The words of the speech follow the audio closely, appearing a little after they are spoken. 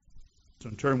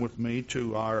And turn with me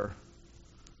to our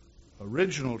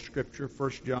original scripture,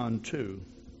 1 John 2.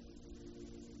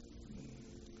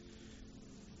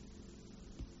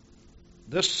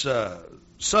 This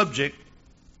subject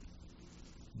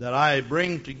that I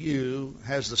bring to you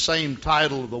has the same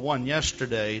title of the one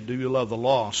yesterday, Do You Love the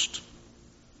Lost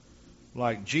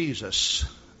Like Jesus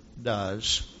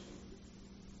Does?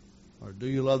 Or Do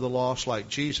You Love the Lost Like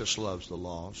Jesus Loves the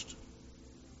Lost?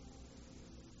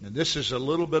 And this is a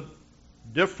little bit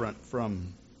different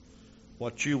from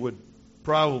what you would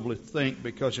probably think,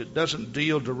 because it doesn't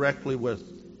deal directly with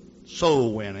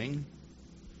soul winning.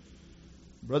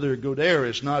 Brother Godare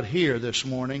is not here this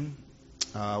morning.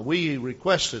 We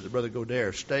requested that Brother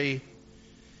Godare stay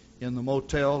in the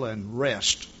motel and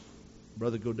rest.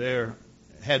 Brother Godare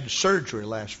had surgery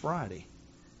last Friday.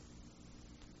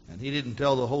 And he didn't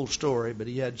tell the whole story, but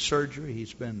he had surgery.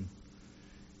 He's been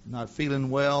not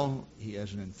feeling well. He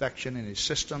has an infection in his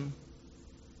system.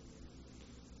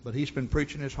 But he's been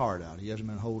preaching his heart out. He hasn't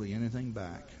been holding anything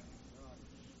back.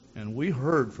 And we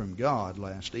heard from God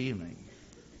last evening.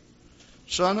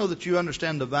 So I know that you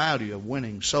understand the value of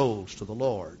winning souls to the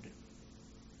Lord.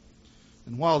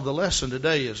 And while the lesson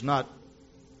today is not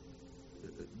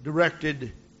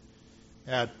directed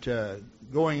at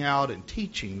going out and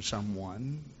teaching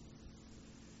someone,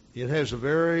 it has a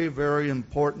very, very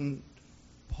important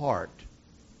part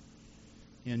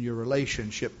in your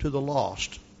relationship to the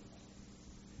lost.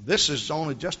 This is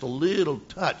only just a little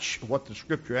touch of what the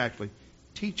Scripture actually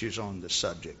teaches on this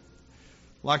subject.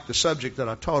 Like the subject that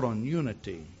I taught on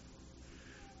unity.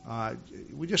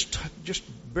 We just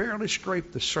barely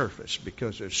scraped the surface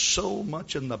because there's so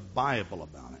much in the Bible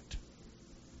about it.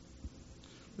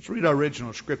 Let's read our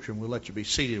original Scripture and we'll let you be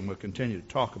seated and we'll continue to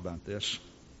talk about this.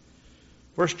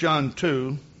 1 John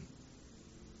 2,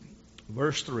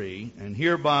 verse 3, and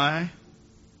hereby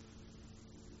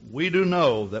we do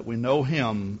know that we know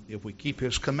him if we keep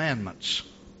his commandments.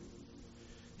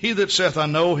 He that saith, I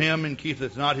know him, and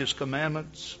keepeth not his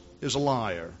commandments, is a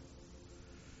liar,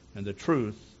 and the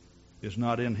truth is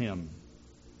not in him.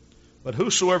 But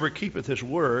whosoever keepeth his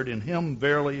word, in him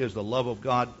verily is the love of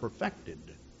God perfected.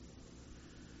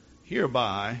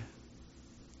 Hereby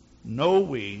know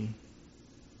we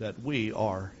that we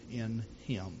are in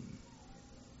him.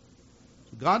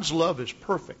 So God's love is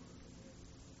perfect.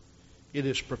 It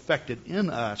is perfected in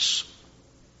us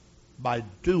by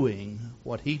doing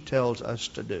what he tells us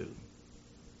to do.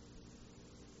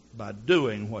 By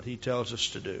doing what he tells us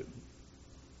to do.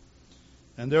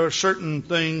 And there are certain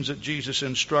things that Jesus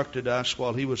instructed us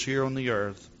while he was here on the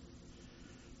earth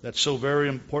that's so very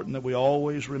important that we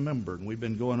always remember. And we've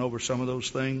been going over some of those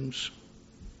things.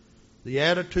 The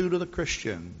attitude of the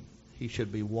Christian, he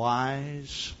should be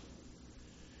wise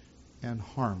and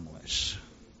harmless.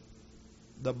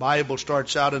 The Bible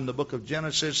starts out in the book of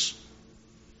Genesis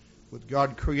with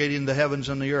God creating the heavens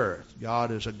and the earth.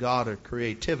 God is a God of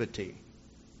creativity.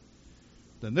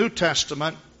 The New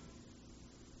Testament,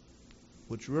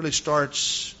 which really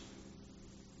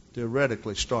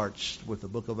theoretically starts with the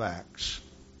book of Acts.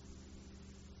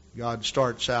 God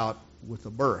starts out with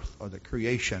the birth or the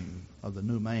creation of the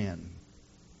new man.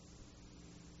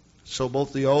 So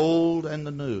both the old and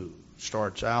the new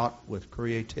starts out with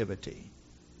creativity.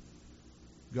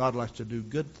 God likes to do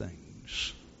good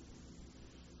things.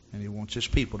 And he wants his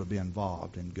people to be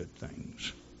involved in good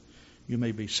things. You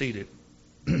may be seated.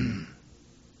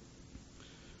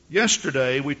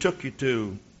 Yesterday we took you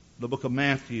to the book of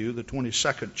Matthew, the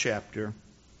 22nd chapter.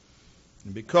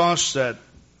 And because that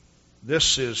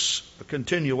this is a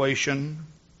continuation,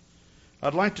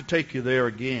 I'd like to take you there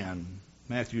again.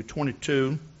 Matthew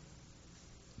 22,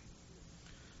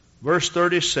 verse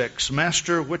 36.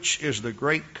 Master, which is the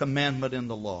great commandment in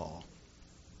the law?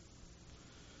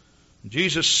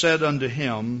 Jesus said unto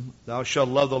him, Thou shalt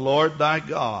love the Lord thy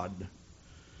God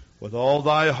with all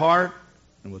thy heart,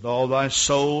 and with all thy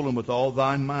soul, and with all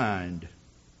thy mind.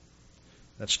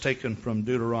 That's taken from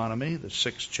Deuteronomy, the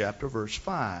 6th chapter, verse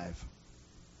 5.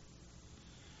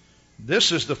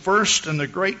 This is the first and the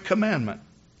great commandment.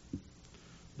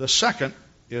 The second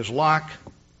is like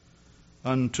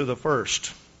unto the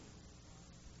first.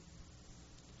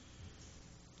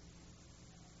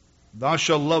 Thou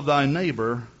shalt love thy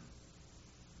neighbor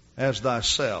as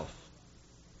thyself.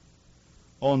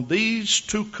 On these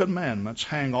two commandments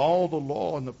hang all the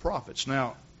law and the prophets.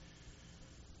 Now,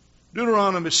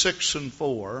 Deuteronomy 6 and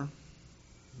 4,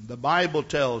 the Bible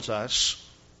tells us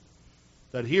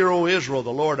that hear, O Israel,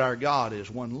 the Lord our God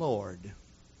is one Lord.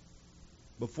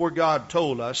 Before God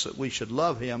told us that we should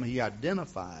love him, he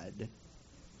identified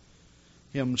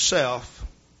himself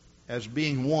as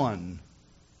being one.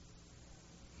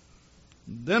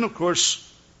 Then, of course,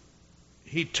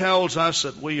 he tells us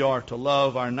that we are to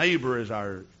love our neighbor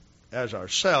as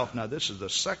ourselves. Now, this is the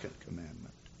second commandment.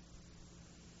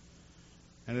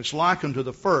 And it's likened to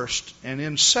the first and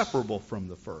inseparable from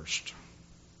the first.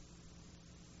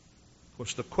 Of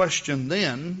course, the question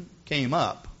then came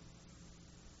up,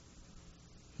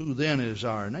 who then is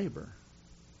our neighbor?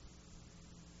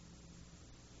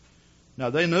 Now,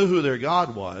 they knew who their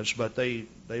God was, but they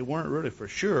weren't really for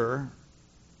sure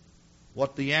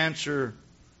what the answer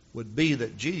would be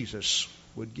that Jesus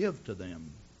would give to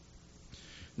them.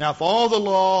 Now, if all the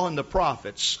law and the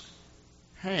prophets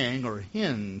hang or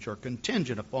hinge or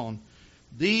contingent upon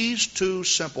these two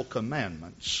simple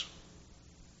commandments,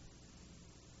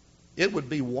 it would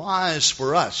be wise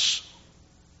for us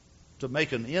to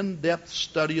make an in-depth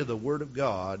study of the Word of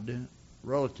God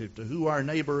relative to who our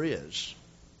neighbor is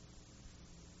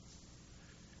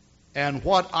and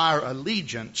what our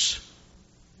allegiance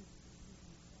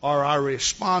or our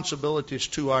responsibilities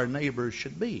to our neighbors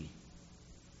should be.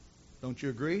 Don't you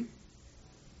agree?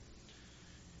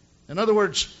 In other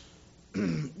words,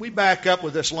 we back up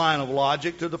with this line of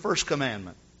logic to the first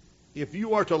commandment. If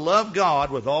you are to love God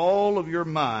with all of your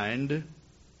mind,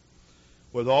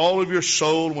 with all of your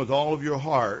soul, and with all of your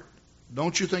heart,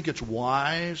 don't you think it's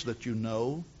wise that you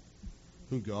know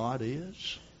who God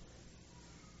is?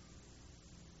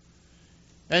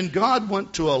 And God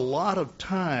went to a lot of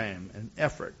time and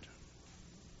effort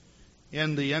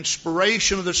in the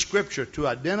inspiration of the Scripture to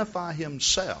identify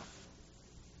Himself.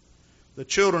 The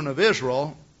children of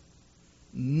Israel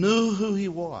knew who He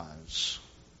was.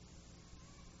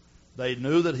 They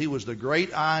knew that He was the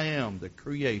great I Am, the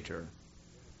Creator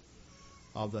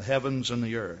of the heavens and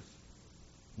the earth.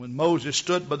 When Moses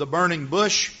stood by the burning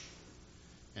bush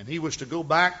and he was to go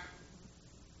back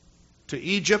to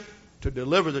Egypt to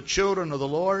deliver the children of the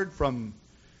Lord from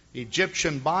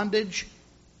Egyptian bondage,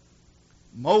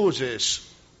 Moses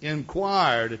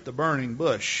inquired at the burning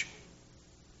bush,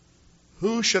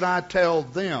 who should I tell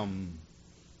them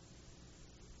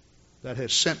that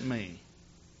has sent me?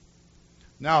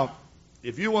 Now,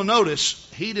 if you will notice,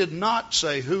 he did not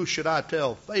say, who should I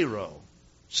tell Pharaoh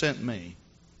sent me?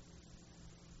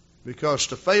 Because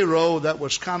to Pharaoh, that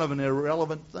was kind of an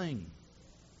irrelevant thing.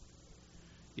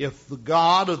 If the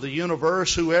God of the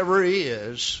universe, whoever he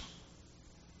is,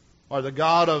 or the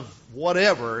God of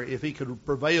whatever, if he could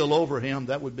prevail over him,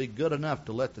 that would be good enough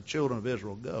to let the children of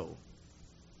Israel go.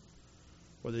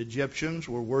 For the Egyptians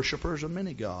were worshipers of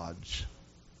many gods.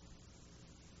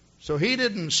 So he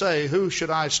didn't say, who should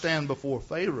I stand before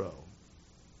Pharaoh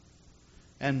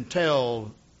and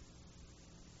tell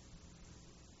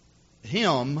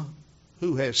him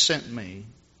who has sent me?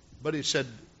 But he said,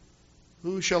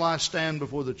 who shall I stand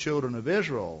before the children of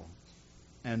Israel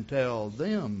and tell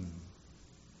them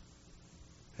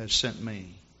has sent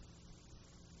me?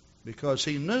 Because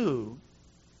he knew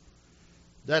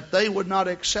that they would not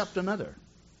accept another.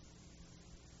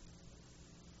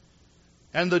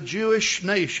 And the Jewish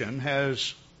nation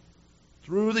has,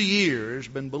 through the years,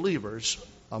 been believers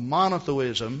of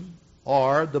monotheism,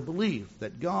 or the belief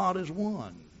that God is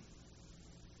one.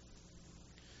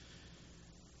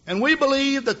 And we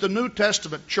believe that the New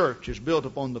Testament church is built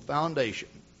upon the foundation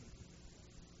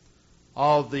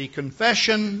of the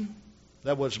confession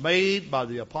that was made by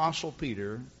the Apostle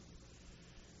Peter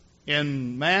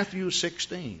in Matthew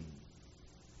 16.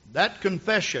 That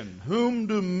confession, whom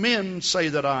do men say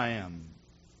that I am?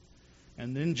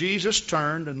 And then Jesus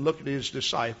turned and looked at his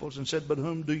disciples and said, but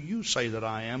whom do you say that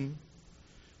I am?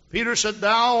 Peter said,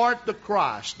 thou art the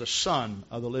Christ, the Son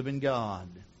of the living God.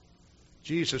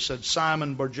 Jesus said,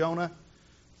 Simon Bar-Jonah,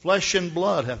 flesh and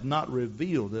blood hath not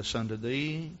revealed this unto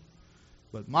thee,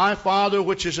 but my Father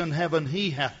which is in heaven, he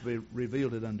hath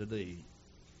revealed it unto thee.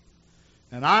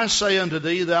 And I say unto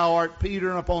thee, thou art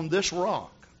Peter, and upon this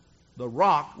rock. The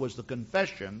rock was the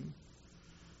confession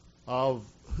of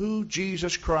who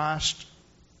Jesus Christ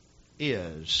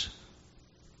is.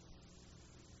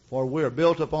 For we are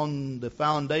built upon the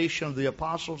foundation of the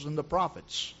apostles and the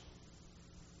prophets.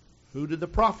 Who did the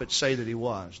prophets say that he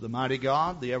was? The mighty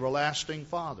God, the everlasting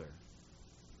Father.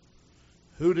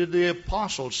 Who did the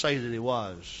apostles say that he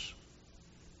was?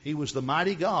 He was the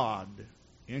mighty God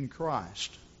in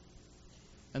Christ.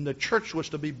 And the church was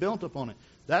to be built upon it.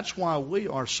 That's why we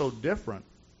are so different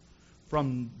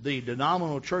from the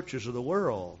denominational churches of the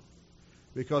world.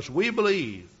 Because we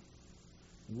believe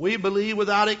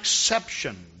without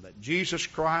exception that Jesus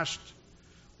Christ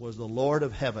was the Lord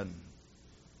of heaven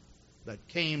that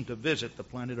came to visit the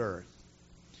planet Earth.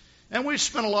 And we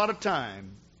spent a lot of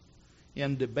time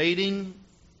in debating,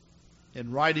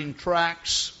 in writing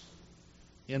tracts,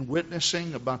 in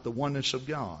witnessing about the oneness of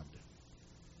God.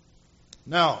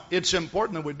 Now, it's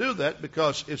important that we do that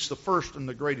because it's the first and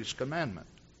the greatest commandment.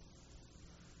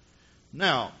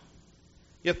 Now,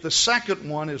 if the second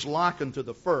one is likened to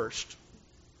the first,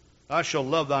 "I shall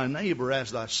love thy neighbor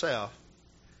as thyself,"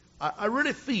 I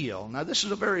really feel, now this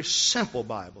is a very simple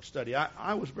Bible study.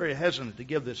 I was very hesitant to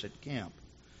give this at camp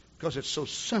because it's so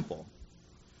simple.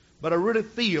 But I really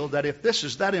feel that if this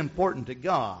is that important to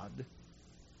God,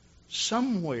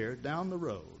 somewhere down the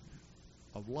road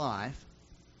of life,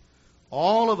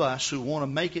 all of us who want to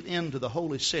make it into the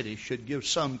holy city should give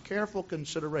some careful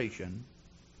consideration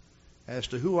as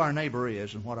to who our neighbor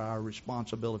is and what our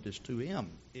responsibilities to him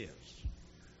is.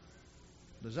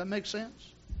 Does that make sense?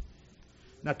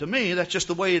 Now, to me, that's just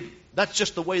the way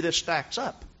this stacks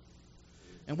up,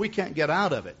 and we can't get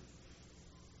out of it.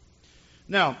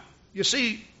 Now, you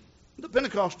see, the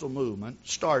Pentecostal movement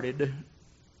started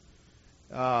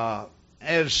that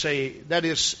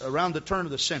is around the turn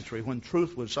of the century when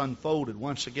truth was unfolded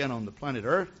once again on the planet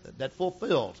Earth that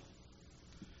fulfilled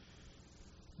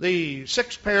the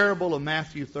sixth parable of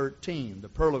Matthew 13, the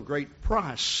pearl of great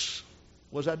price,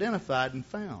 was identified and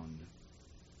found.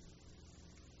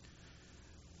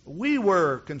 We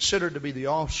were considered to be the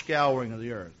offscouring of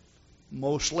the earth.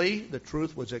 Mostly the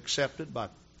truth was accepted by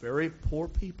very poor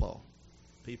people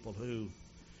who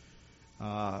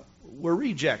were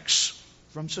rejects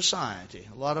from society.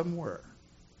 A lot of them were.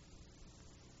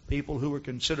 People who were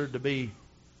considered to be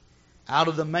out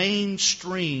of the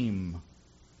mainstream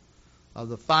of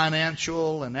the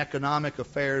financial and economic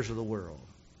affairs of the world.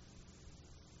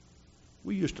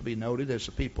 We used to be noted as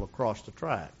the people across the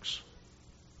tracks.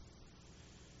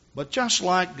 But just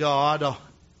like God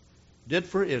did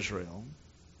for Israel,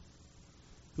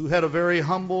 who had a very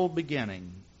humble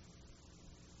beginning,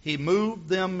 He moved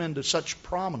them into such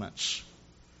prominence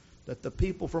that the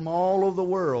people from all over the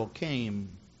world came.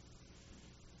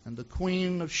 And the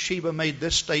Queen of Sheba made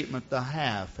this statement: "The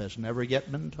half has never yet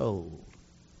been told,"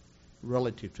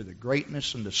 relative to the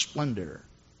greatness and the splendor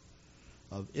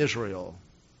of Israel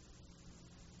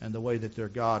and the way that their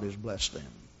God has blessed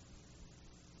them.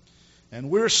 And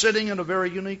we're sitting in a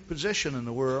very unique position in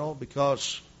the world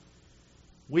because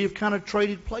we've kind of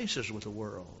traded places with the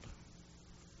world.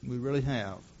 We really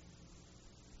have.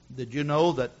 Did you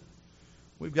know that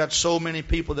we've got so many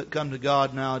people that come to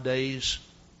God nowadays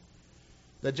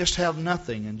that just have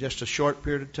nothing, in just a short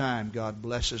period of time God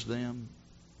blesses them?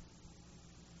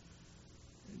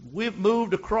 We've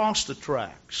moved across the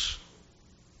tracks.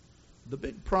 The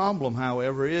big problem,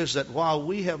 however, is that while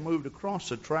we have moved across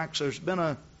the tracks, there's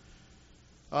been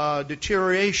a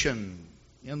deterioration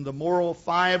in the moral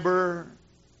fiber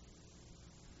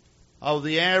of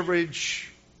the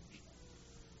average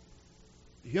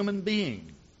human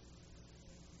being.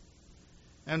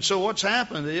 And so what's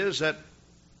happened is that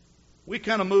we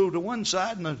kind of moved to one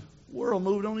side and the world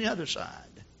moved on the other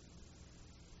side.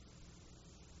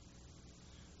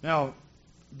 Now,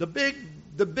 the big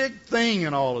thing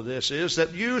in all of this is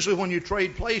that usually when you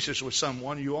trade places with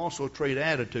someone, you also trade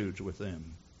attitudes with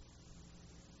them.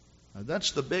 Now,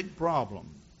 that's the big problem.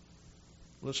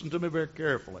 Listen to me very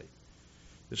carefully.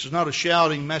 This is not a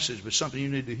shouting message, but something you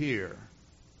need to hear.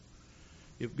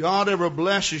 If God ever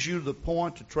blesses you to the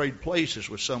point to trade places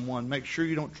with someone, make sure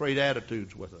you don't trade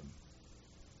attitudes with them.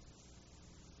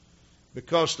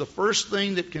 Because the first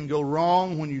thing that can go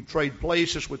wrong when you trade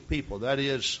places with people, that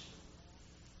is,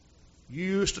 you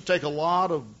used to take a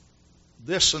lot of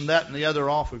this and that and the other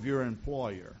off of your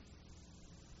employer.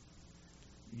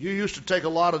 You used to take a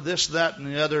lot of this, that, and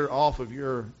the other off of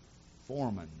your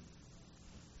foreman.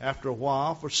 After a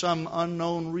while, for some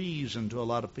unknown reason to a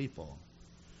lot of people,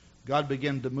 God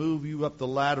began to move you up the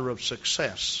ladder of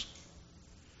success.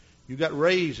 You got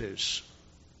raises.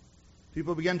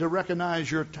 People began to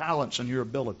recognize your talents and your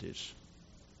abilities.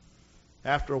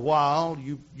 After a while,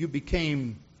 you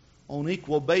became on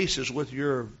equal basis with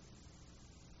your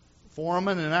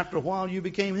foreman, and after a while, you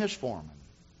became his foreman.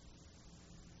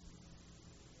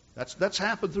 That's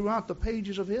happened throughout the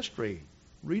pages of history.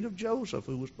 Read of Joseph,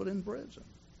 who was put in prison.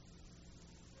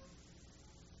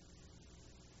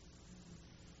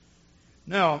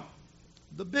 Now,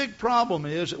 the big problem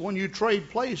is that when you trade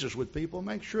places with people,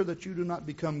 make sure that you do not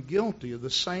become guilty of the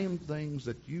same things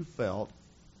that you felt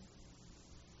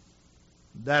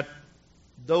that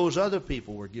those other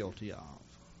people were guilty of.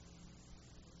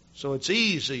 So it's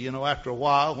easy, after a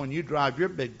while, when you drive your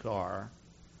big car,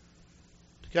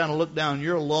 to kind of look down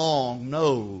your long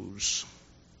nose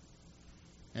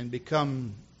and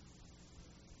become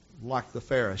like the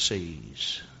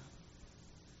Pharisees.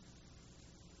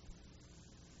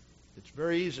 It's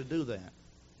very easy to do that.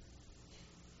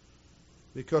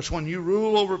 Because when you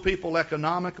rule over people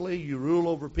economically, you rule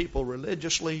over people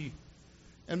religiously.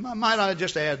 And might I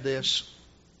just add this?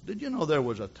 Did you know there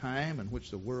was a time in which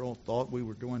the world thought we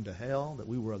were going to hell, that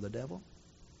we were of the devil?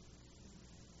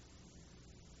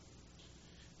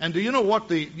 And do you know what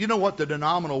the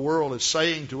denominational world is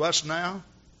saying to us now?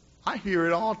 I hear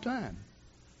it all the time.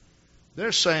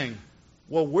 They're saying,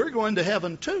 well, we're going to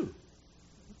heaven too.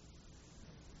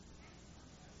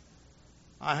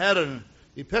 I had an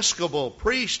Episcopal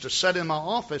priest to sit in my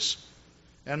office,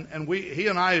 and he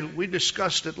and I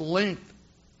discussed at length.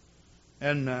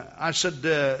 And I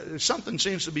said, something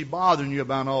seems to be bothering you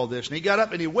about all this. And he got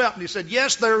up and he wept and he said,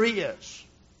 yes, there is.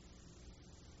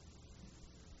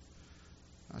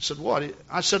 I said, what?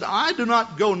 I said, I do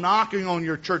not go knocking on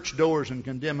your church doors and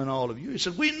condemning all of you. He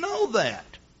said, we know that.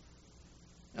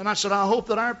 And I said, I hope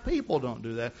that our people don't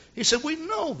do that. He said, we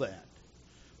know that.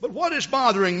 But what is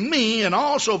bothering me and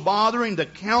also bothering the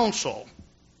council,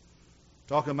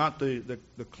 talking about the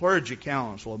clergy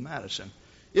council of Madison,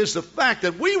 is the fact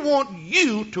that we want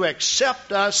you to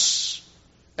accept us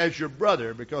as your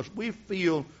brother because we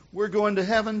feel we're going to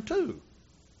heaven too.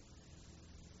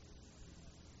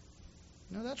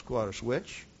 Now that's quite a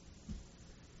switch.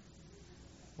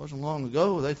 Wasn't long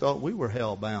ago they thought we were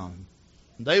hell-bound.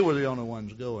 They were the only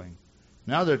ones going.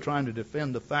 Now they're trying to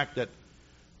defend the fact that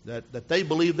they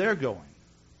believe they're going.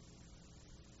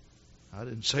 I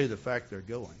didn't say the fact they're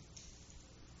going.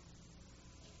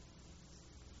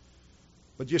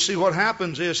 But you see, what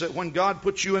happens is that when God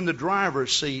puts you in the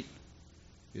driver's seat,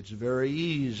 it's very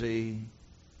easy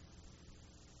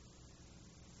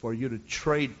for you to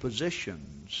trade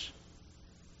positions,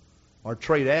 or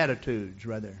trade attitudes,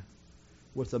 rather,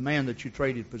 with the man that you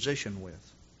traded position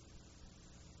with.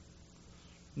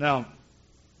 Now,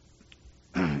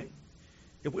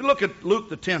 if we look at Luke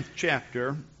the 10th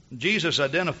chapter, Jesus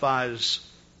identifies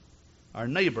our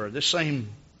neighbor. This same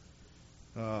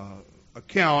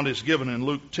account is given in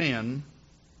Luke 10.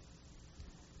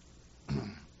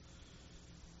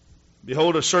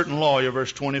 Behold, a certain lawyer,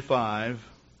 verse 25,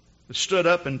 stood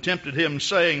up and tempted him,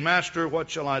 saying, Master, what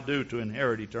shall I do to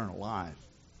inherit eternal life?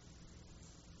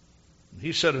 And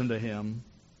he said unto him,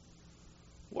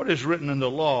 What is written in the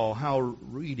law? How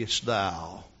readest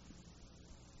thou?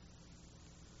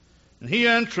 And he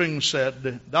answering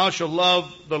said, Thou shalt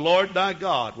love the Lord thy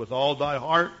God with all thy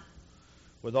heart,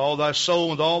 with all thy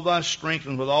soul, with all thy strength,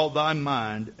 and with all thy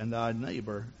mind, and thy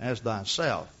neighbor as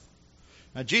thyself.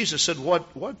 Now Jesus said,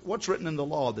 what's written in the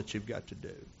law that you've got to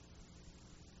do?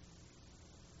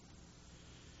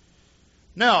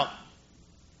 Now,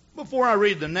 before I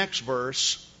read the next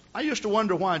verse, I used to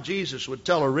wonder why Jesus would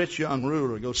tell a rich young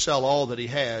ruler to go sell all that he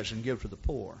has and give to the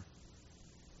poor.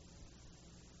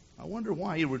 I wonder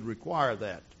why he would require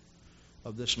that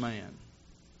of this man.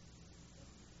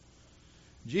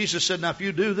 Jesus said, now if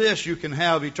you do this, you can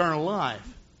have eternal life.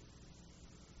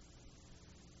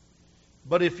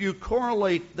 But if you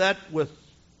correlate that with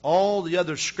all the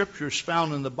other scriptures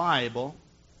found in the Bible,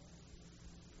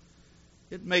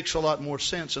 it makes a lot more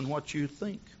sense than what you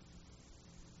think.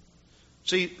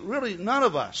 See, really, none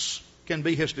of us can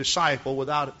be his disciple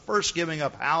without first giving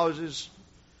up houses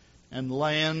and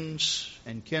lands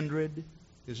and kindred.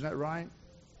 Isn't that right?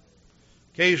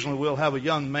 Occasionally we'll have a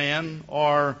young man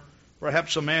or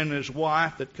perhaps a man and his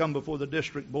wife that come before the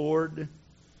district board,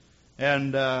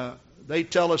 and they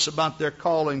tell us about their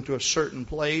calling to a certain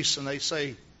place, and they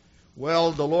say,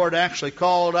 well, the Lord actually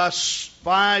called us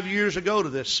 5 years ago to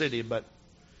this city, but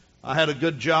I had a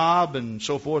good job and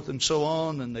so forth and so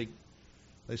on. And they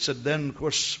said, then, of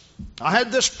course, I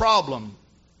had this problem.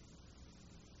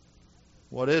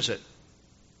 What is it?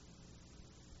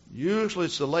 Usually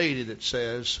it's the lady that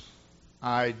says,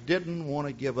 I didn't want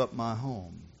to give up my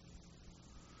home.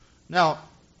 Now,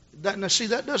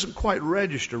 that doesn't quite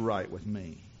register right with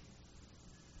me.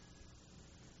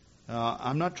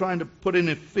 I'm not trying to put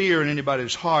any fear in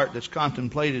anybody's heart that's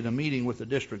contemplated a meeting with the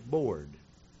district board.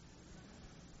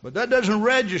 But that doesn't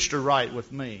register right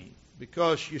with me,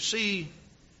 because, you see,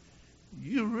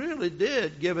 you really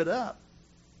did give it up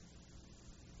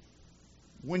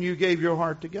when you gave your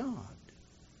heart to God.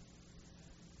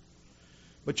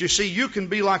 But you see, you can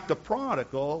be like the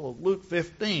prodigal of Luke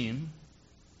 15,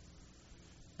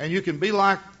 and you can be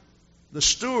like the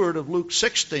steward of Luke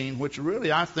 16, which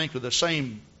really I think are the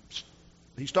same.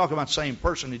 He's talking about the same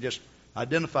person. He just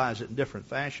identifies it in different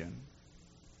fashion.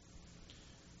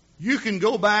 You can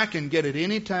go back and get it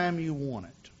any time you want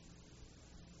it.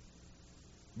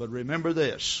 But remember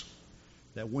this,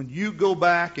 that when you go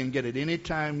back and get it any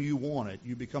time you want it,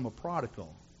 you become a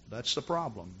prodigal. That's the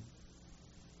problem.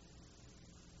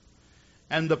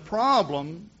 And the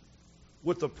problem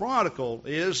with the prodigal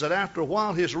is that after a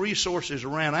while his resources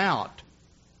ran out.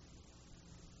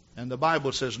 And the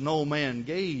Bible says no man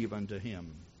gave unto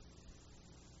him.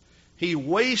 He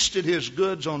wasted his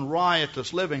goods on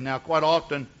riotous living. Now, quite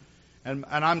often, and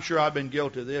I'm sure I've been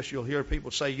guilty of this, you'll hear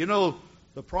people say, you know,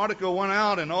 the prodigal went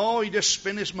out and, he just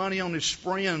spent his money on his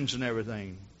friends and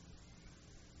everything.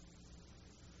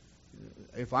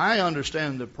 If I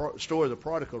understand the story of the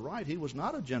prodigal right, he was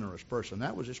not a generous person.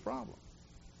 That was his problem.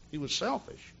 He was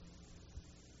selfish.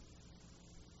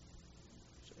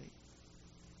 See?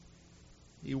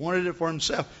 He wanted it for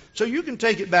himself. So you can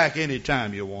take it back any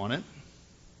time you want it.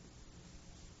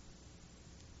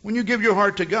 When you give your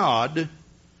heart to God,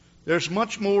 there's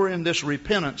much more in this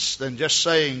repentance than just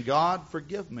saying, God,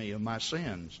 forgive me of my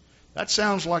sins. That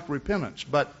sounds like repentance,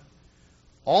 but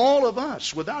all of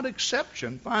us, without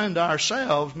exception, find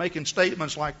ourselves making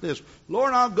statements like this.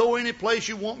 Lord, I'll go any place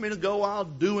you want me to go. I'll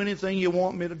do anything you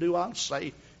want me to do. I'll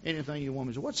say anything you want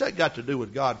me to say. What's that got to do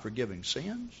with God forgiving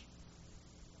sins?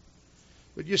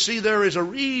 But you see, there is a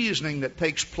reasoning that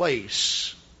takes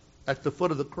place at the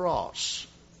foot of the cross.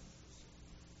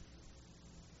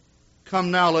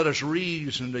 Come now, let us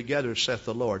reason together, saith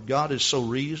the Lord. God is so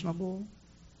reasonable.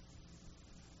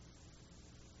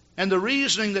 And the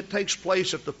reasoning that takes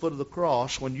place at the foot of the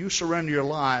cross, when you surrender your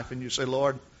life and you say,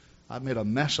 Lord, I've made a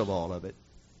mess of all of it.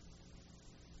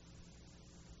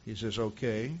 He says,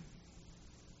 okay.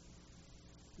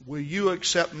 Will you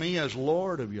accept me as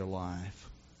Lord of your life?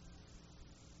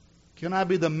 Can I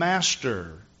be the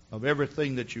master of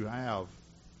everything that you have?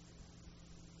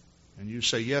 And you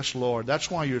say, yes, Lord. That's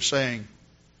why you're saying,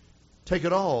 take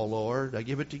it all, Lord. I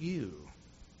give it to you.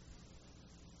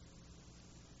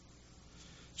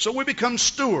 So we become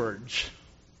stewards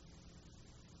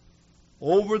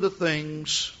over the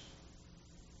things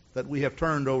that we have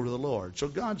turned over to the Lord. So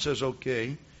God says,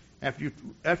 okay, after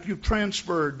you've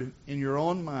transferred in your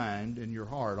own mind, in your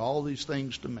heart, all these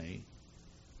things to me,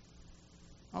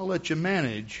 I'll let you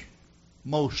manage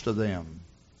most of them.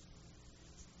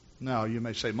 Now, you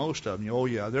may say most of them. Oh,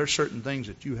 yeah, there are certain things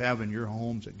that you have in your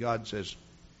homes that God says,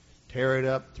 tear it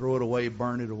up, throw it away,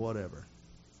 burn it, or whatever.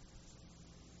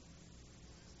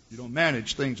 You don't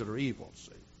manage things that are evil,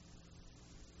 see.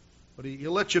 But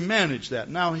He'll let you manage that.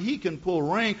 Now, He can pull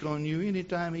rank on you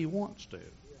anytime He wants to.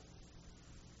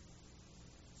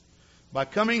 By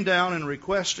coming down and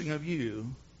requesting of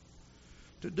you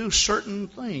to do certain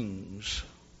things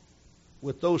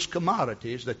with those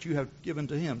commodities that you have given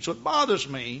to Him. So it bothers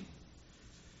me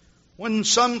when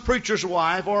some preacher's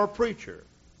wife or a preacher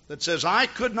that says, I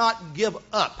could not give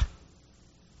up,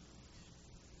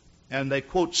 and they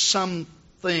quote some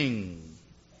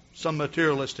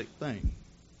materialistic thing.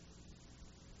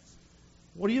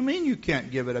 What do you mean you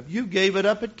can't give it up? You gave it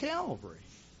up at Calvary.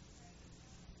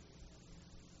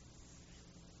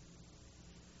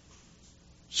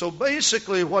 So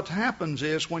basically what happens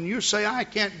is when you say, I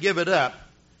can't give it up,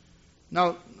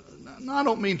 now I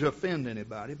don't mean to offend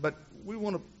anybody, but we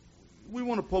want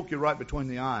to poke you right between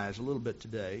the eyes a little bit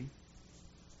today.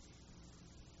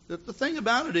 The thing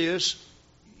about it is,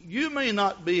 you may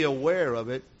not be aware of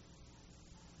it,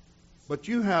 but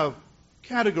you have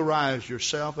categorized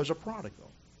yourself as a prodigal.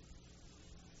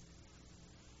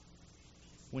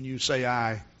 When you say,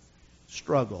 I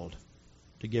struggled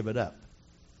to give it up.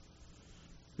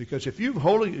 Because if you've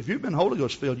been Holy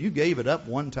Ghost filled, you gave it up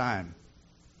one time.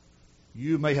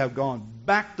 You may have gone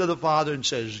back to the Father and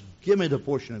says, give me the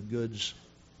portion of goods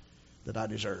that I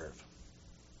deserve.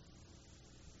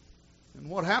 And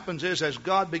what happens is, as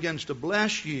God begins to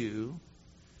bless you,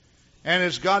 and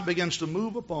as God begins to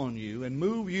move upon you and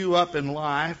move you up in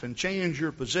life and change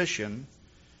your position,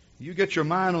 you get your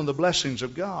mind on the blessings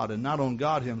of God and not on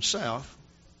God Himself.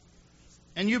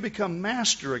 And you become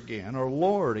master again or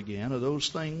Lord again of those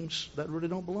things that really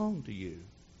don't belong to you.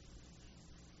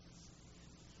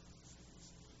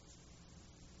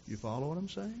 You follow what I'm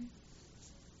saying?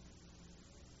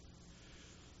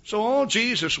 So all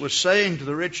Jesus was saying to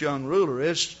the rich young ruler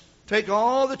is, take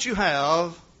all that you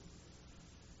have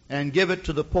and give it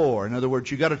to the poor. In other words,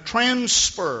 you got to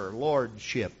transfer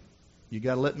lordship. You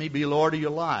got to let me be Lord of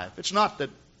your life. It's not that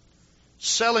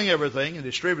selling everything and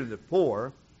distributing to the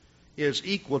poor is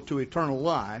equal to eternal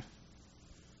life.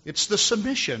 It's the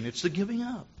submission. It's the giving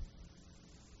up.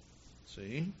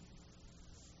 See?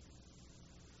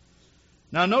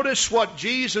 Now notice what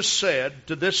Jesus said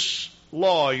to this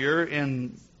lawyer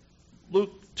in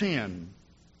Luke 10.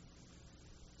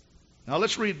 Now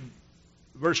let's read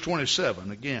verse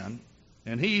 27 again.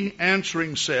 And he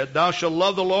answering said, Thou shalt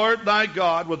love the Lord thy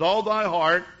God with all thy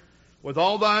heart, with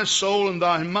all thy soul and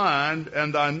thy mind,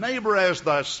 and thy neighbor as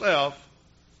thyself.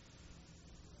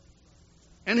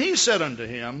 And he said unto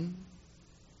him,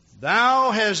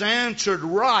 Thou hast answered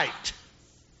right.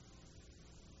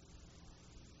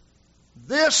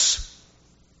 This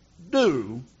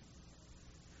do,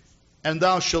 and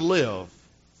thou shalt live.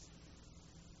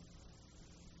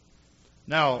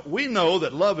 Now, we know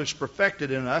that love is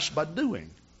perfected in us by doing.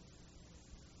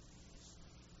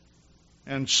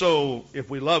 And so, if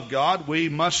we love God, we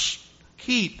must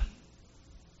keep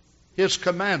His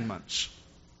commandments.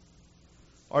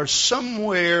 Or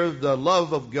somewhere the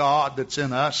love of God that's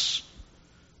in us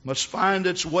must find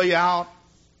its way out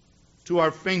to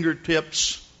our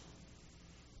fingertips,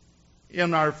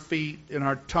 in our feet, in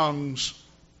our tongues,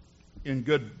 in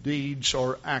good deeds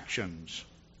or actions.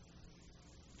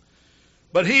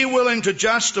 But he, willing to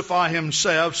justify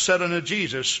himself, said unto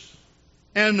Jesus,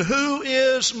 And who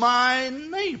is my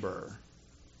neighbor?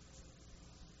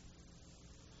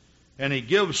 And he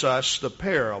gives us the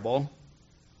parable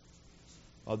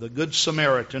of the Good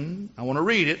Samaritan. I want to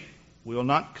read it. We will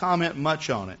not comment much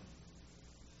on it.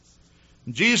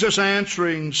 Jesus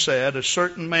answering said, A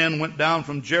certain man went down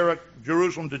from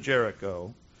Jerusalem to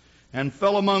Jericho, and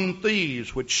fell among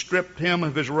thieves, which stripped him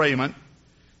of his raiment,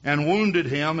 and wounded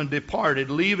him, and departed,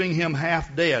 leaving him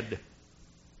half dead.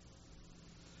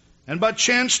 And by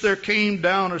chance there came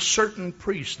down a certain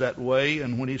priest that way,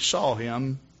 and when he saw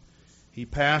him, he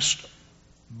passed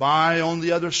by on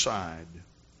the other side.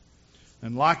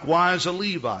 And likewise a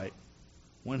Levite,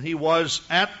 when he was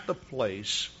at the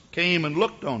place, came and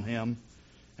looked on him,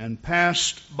 and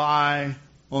passed by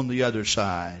on the other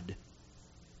side.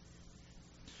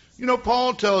 You know,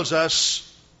 Paul tells us,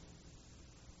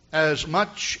 as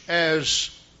much as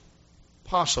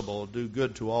possible, do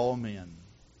good to all men.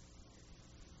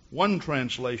 One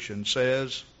translation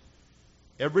says,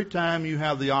 every time you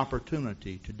have the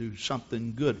opportunity to do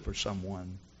something good for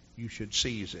someone, you should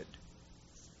seize it.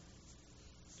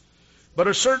 But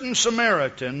a certain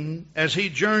Samaritan, as he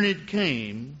journeyed,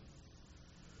 came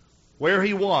where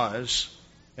he was,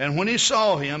 and when he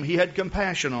saw him, he had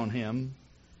compassion on him.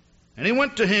 And he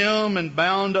went to him and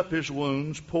bound up his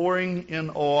wounds, pouring in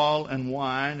oil and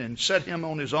wine, and set him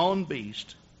on his own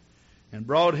beast, and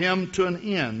brought him to an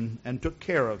inn, and took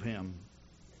care of him.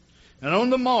 And on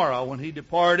the morrow, when he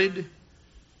departed,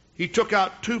 he took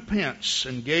out 2 pence,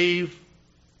 and gave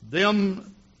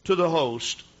them to the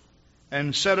host,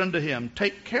 and said unto him,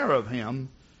 Take care of him,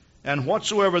 and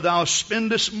whatsoever thou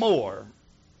spendest more,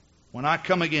 when I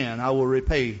come again, I will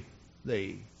repay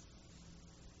thee.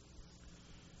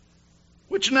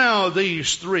 Which now of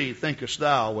these 3 thinkest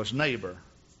thou was neighbor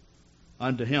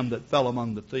unto him that fell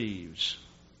among the thieves?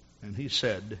 And he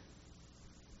said,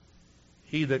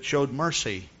 He that showed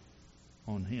mercy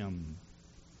on him.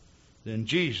 Then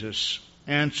Jesus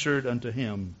answered unto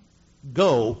him,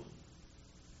 Go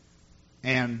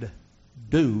and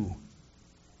do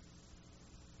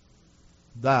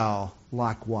thou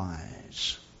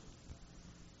likewise.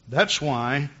 That's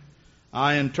why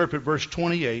I interpret verse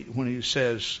 28 when he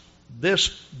says, This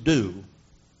do,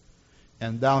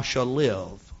 and thou shalt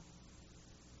live.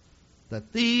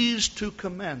 That these 2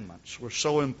 commandments were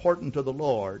so important to the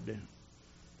Lord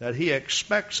that He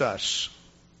expects us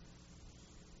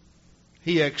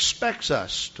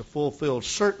to fulfill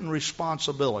certain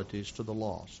responsibilities to the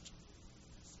lost.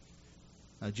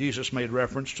 Now, Jesus made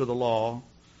reference to the law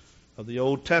of the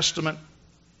Old Testament.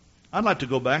 I'd like to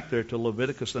go back there to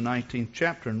Leviticus, the 19th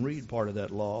chapter, and read part of that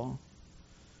law.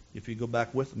 If you go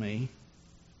back with me.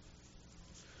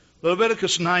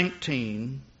 Leviticus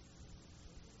 19,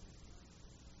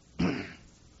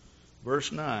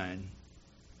 verse 9.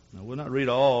 Now, we'll not read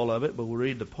all of it, but we'll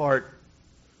read the part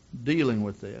dealing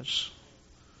with this.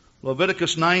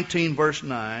 Leviticus 19, verse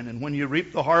 9. And when you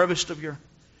reap the harvest of your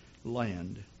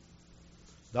land,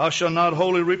 thou shalt not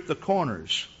wholly reap the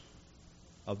corners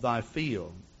of thy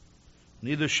field,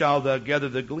 neither shalt thou gather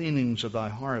the gleanings of thy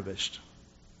harvest.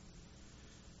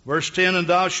 Verse 10, And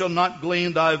thou shalt not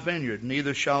glean thy vineyard,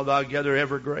 neither shalt thou gather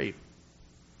every grape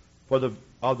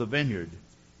of the vineyard.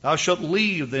 Thou shalt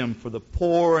leave them for the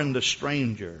poor and the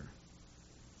stranger.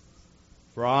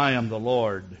 For I am the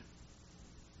Lord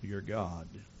your God.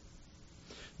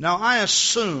 Now I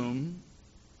assume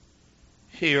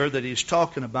here that he's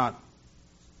talking about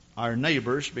our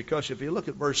neighbors, because if you look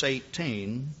at verse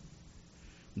 18,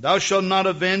 Thou shalt not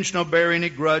avenge nor bear any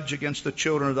grudge against the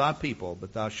children of thy people,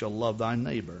 but thou shalt love thy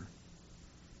neighbor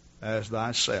as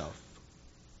thyself.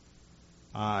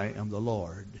 I am the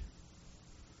Lord.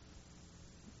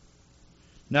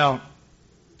 Now,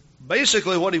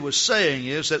 basically what he was saying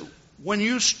is that when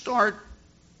you start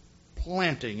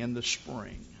planting in the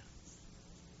spring,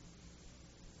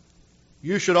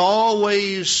 you should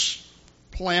always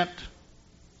plant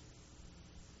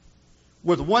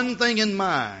with one thing in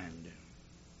mind,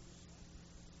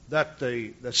 that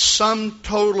the sum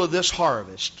total of this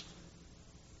harvest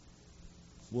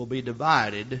will be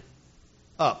divided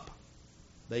up.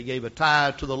 They gave a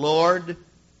tithe to the Lord.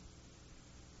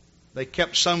 They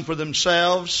kept some for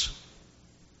themselves.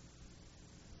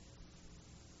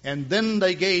 And then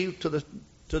they gave to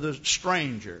the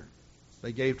stranger.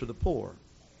 They gave to the poor.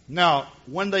 Now,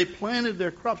 when they planted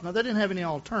their crops, now they didn't have any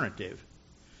alternative.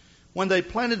 When they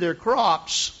planted their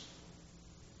crops,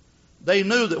 they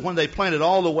knew that when they planted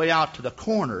all the way out to the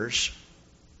corners,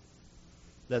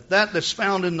 that's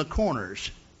found in the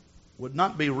corners would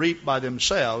not be reaped by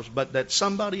themselves, but that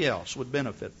somebody else would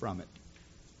benefit from it.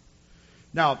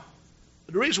 Now,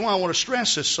 the reason why I want to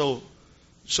stress this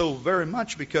so very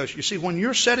much, because you see, when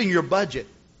you're setting your budget,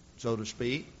 so to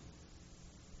speak,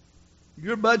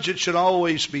 your budget should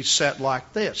always be set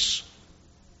like this.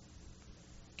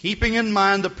 Keeping in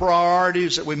mind the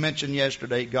priorities that we mentioned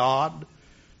yesterday: God,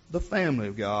 the family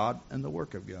of God, and the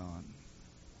work of God.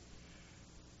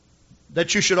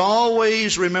 That you should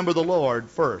always remember the Lord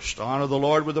first. Honor the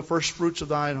Lord with the first fruits of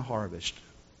thine harvest,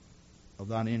 of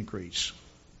thine increase.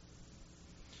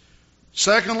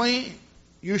 Secondly,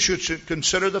 you should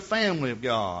consider the family of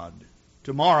God.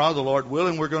 Tomorrow, the Lord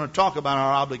willing, we're going to talk about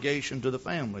our obligation to the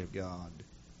family of God,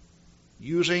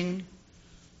 using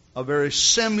a very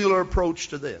similar approach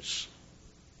to this.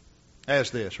 And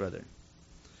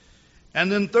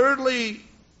then thirdly,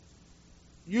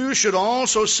 you should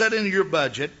also set in your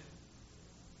budget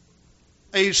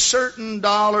a certain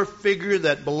dollar figure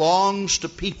that belongs to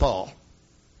people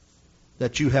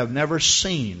that you have never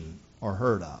seen or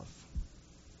heard of.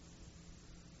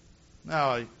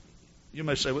 Now, you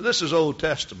may say, well, this is Old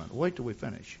Testament. Wait till we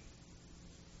finish.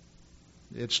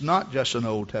 It's not just an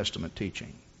Old Testament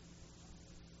teaching.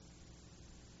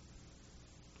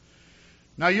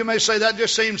 Now, you may say that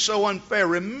just seems so unfair.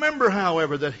 Remember,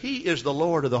 however, that He is the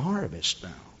Lord of the harvest now,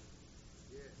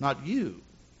 not you.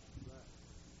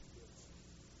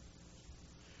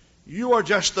 You are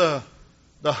just the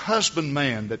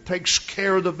husbandman that takes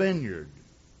care of the vineyard.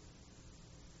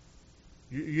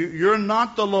 You're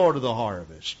not the Lord of the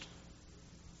harvest.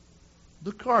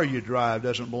 The car you drive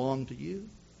doesn't belong to you.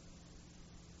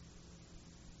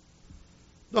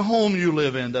 The home you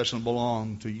live in doesn't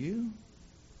belong to you.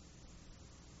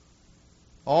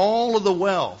 All of the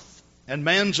wealth and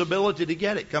man's ability to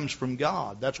get it comes from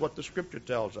God. That's what the Scripture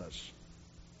tells us.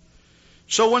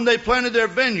 So when they planted their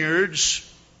vineyards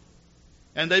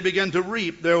and they began to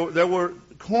reap, there were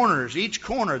corners. Each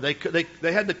corner, they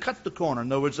had to cut the corner.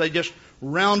 In other words, they just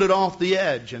rounded off the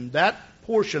edge. And that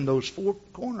portion, those four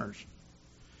corners,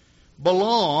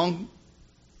 belonged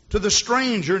to the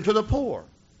stranger and to the poor.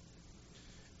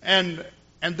 And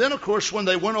then, of course, when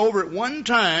they went over at one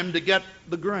time to get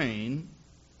the grain,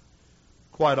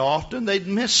 quite often they'd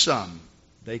miss some.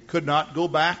 They could not go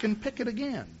back and pick it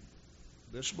again.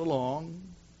 This belonged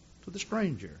to the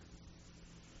stranger.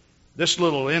 This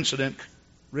little incident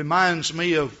reminds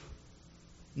me of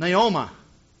Naomi,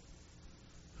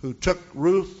 who took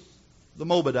Ruth the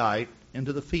Moabite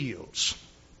into the fields.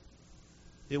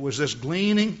 It was this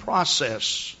gleaning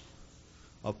process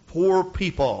of poor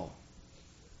people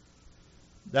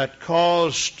that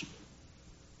caused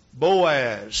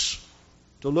Boaz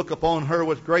to look upon her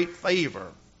with great favor.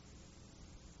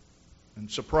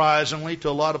 And surprisingly to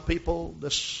a lot of people,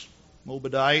 this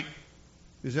Moabite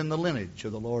is in the lineage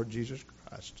of the Lord Jesus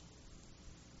Christ.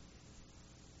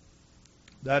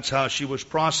 That's how she was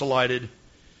proselyted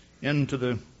into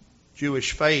the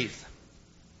Jewish faith.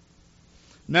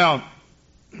 Now,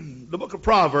 the book of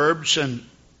Proverbs, and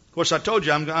of course I told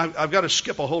you I've got to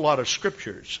skip a whole lot of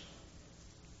scriptures.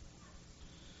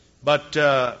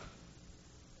 But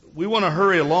we want to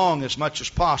hurry along as much as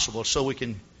possible so we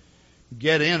can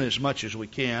get in as much as we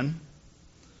can.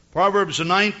 Proverbs, the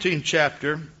 19th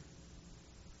chapter,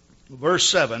 verse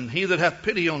 7. He that hath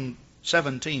pity on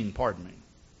 17, pardon me.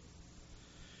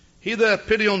 He that hath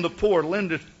pity on the poor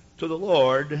lendeth to the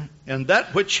Lord, and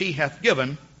that which he hath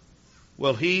given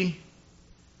will he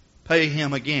pay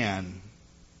him again.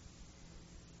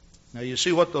 Now you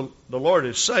see what the Lord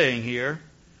is saying here.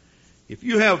 If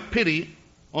you have pity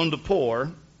on the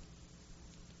poor,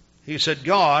 He said,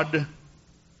 God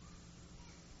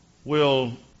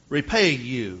will repay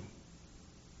you.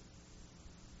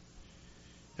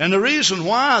 And the reason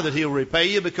why that He'll repay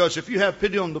you, because if you have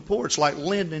pity on the poor, it's like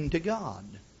lending to God.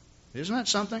 Isn't that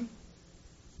something?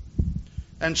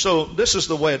 And so this is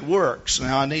the way it works.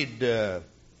 Now I need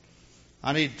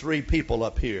 3 people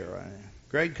up here.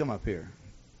 Greg, come up here.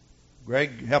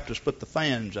 Greg helped us put the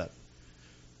fans up.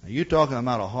 Now, you're talking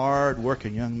about a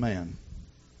hard-working young man.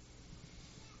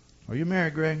 Are you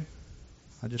married, Greg?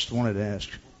 I just wanted to ask.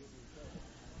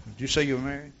 Did you say you were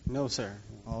married? No, sir.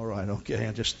 All right, okay.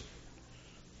 I just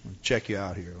want to check you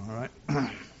out here, all right?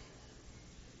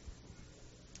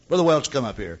 Brother Welch, come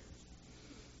up here.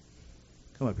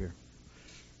 Come up here.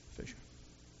 Fisher.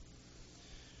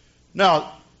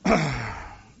 Now,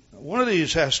 one of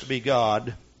these has to be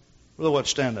God. Brother Welch,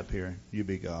 stand up here. You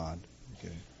be God.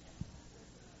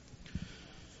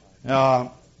 Okay.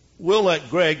 We'll let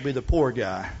Greg be the poor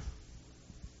guy.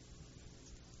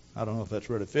 I don't know if that's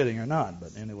really fitting or not,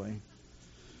 but anyway,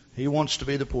 he wants to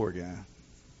be the poor guy.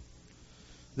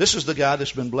 This is the guy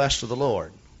that's been blessed of the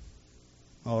Lord.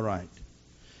 All right.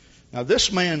 Now, this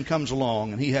man comes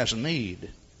along and he has a need.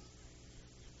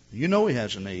 You know he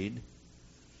has a need.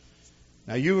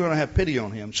 Now, you're going to have pity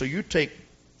on him, so you take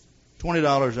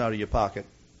 $20 out of your pocket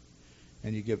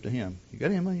and you give to him. You got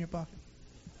any money in your pocket?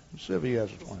 Let's see if he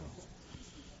has a 20.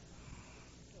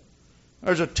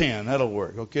 There's a 10. That'll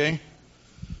work, okay?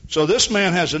 So this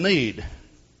man has a need.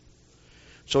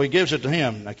 So he gives it to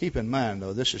him. Now keep in mind,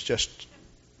 though, this is just,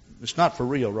 it's not for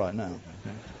real right now.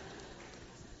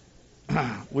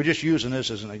 Okay? We're just using this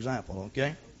as an example,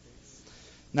 okay?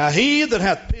 Now he that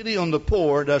hath pity on the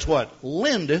poor does what?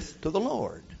 Lendeth to the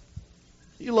Lord.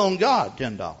 He loaned God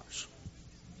 $10.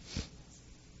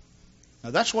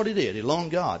 Now that's what he did. He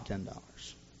loaned God $10.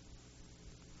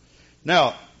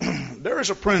 Now, there is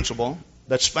a principle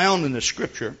that's found in the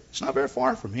Scripture. It's not very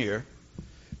far from here.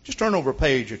 Just turn over a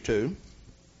page or two,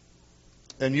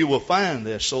 and you will find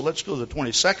this. So let's go to the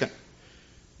 22nd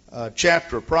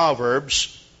chapter of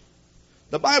Proverbs.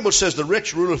 The Bible says, the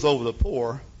rich ruleth over the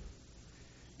poor,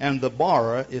 and the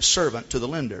borrower is servant to the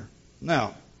lender.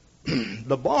 Now,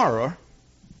 the borrower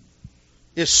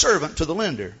is servant to the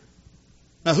lender.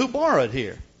 Now, who borrowed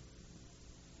here?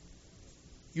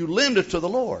 You lend it to the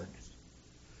Lord.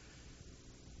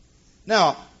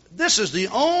 Now, this is the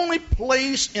only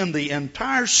place in the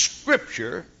entire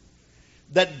Scripture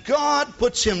that God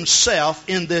puts himself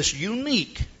in this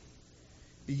unique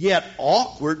yet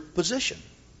awkward position.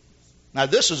 Now,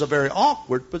 this is a very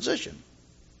awkward position.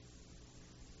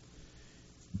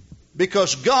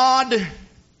 Because God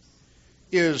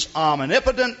is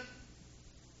omnipotent,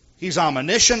 he's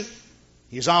omniscient,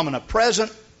 he's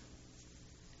omnipresent,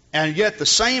 and yet at the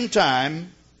same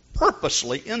time,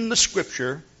 purposely in the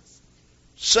Scripture,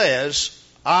 says,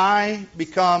 I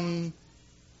become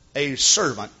a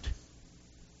servant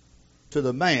to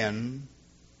the man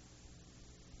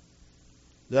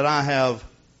that I have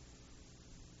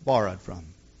borrowed from.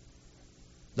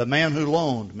 The man who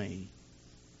loaned me,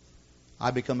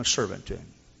 I become a servant to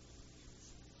him.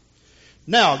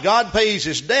 Now, God pays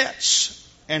his debts,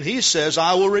 and he says,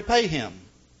 I will repay him.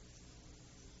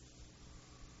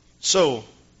 So,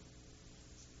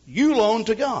 you loan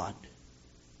to God.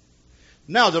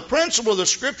 Now, the principle of the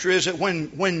Scripture is that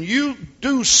when you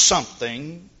do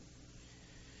something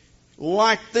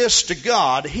like this to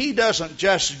God, he doesn't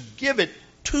just give it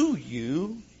to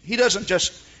you. He doesn't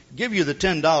just give you the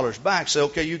 $10 back, say,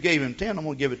 okay, you gave him 10, I'm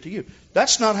going to give it to you.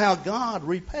 That's not how God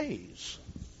repays.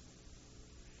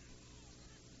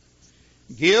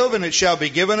 Give, and it shall be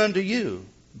given unto you.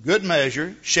 Good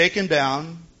measure, shaken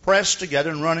down, pressed together,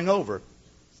 and running over.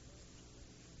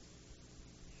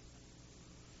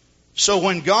 So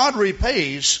when God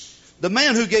repays, the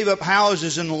man who gave up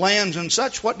houses and lands and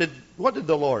such, what did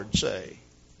the Lord say?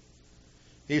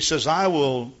 He says, I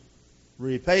will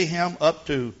repay him up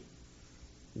to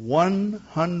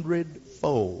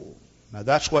 100-fold. Now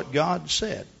that's what God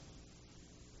said.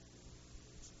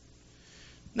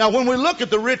 Now when we look at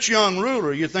the rich young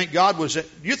ruler, you think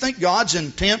God's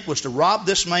intent was to rob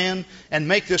this man and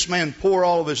make this man poor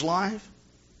all of his life?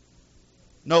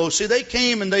 No, see, they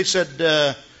came and they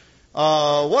said,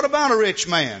 what about a rich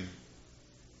man?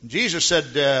 Jesus said,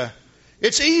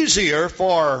 it's easier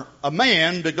for a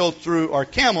man to go through, or a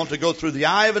camel to go through the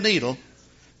eye of a needle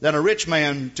than a rich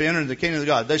man to enter the kingdom of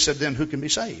God. They said, then who can be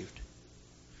saved?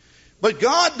 But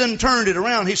God then turned it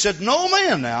around. He said, no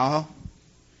man now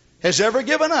has ever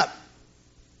given up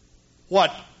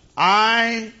what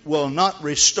I will not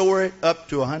restore it up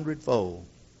to 100-fold.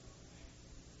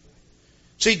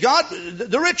 See, God,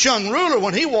 the rich young ruler,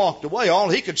 when he walked away, all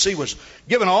he could see was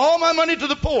giving all my money to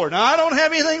the poor. Now I don't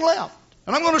have anything left,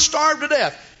 and I'm going to starve to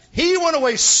death. He went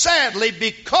away sadly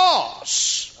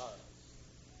because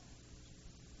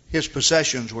his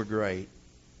possessions were great.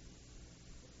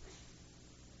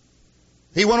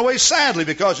 He went away sadly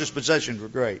because his possessions were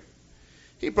great.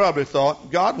 He probably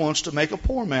thought, God wants to make a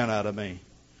poor man out of me.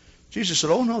 Jesus said,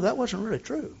 oh no, that wasn't really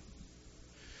true.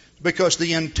 Because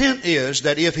the intent is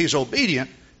that if he's obedient,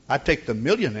 I take the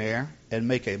millionaire and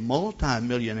make a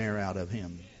multi-millionaire out of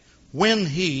him. when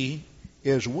he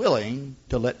is willing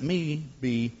to let me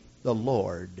be the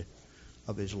Lord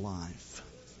of his life.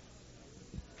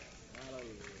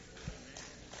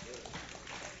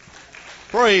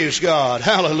 Praise God.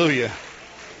 Hallelujah.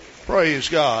 Praise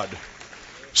God.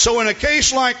 So in a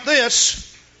case like this,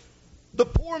 the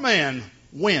poor man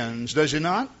wins, does he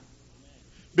not?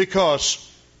 Because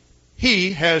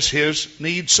he has his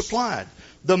needs supplied.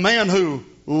 The man who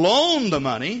loaned the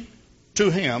money to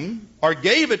him, or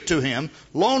gave it to him,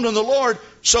 loaned in the Lord,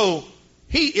 so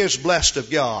he is blessed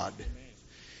of God.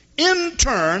 In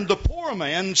turn, the poor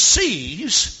man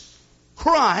sees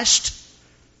Christ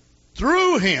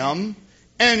through him,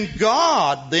 and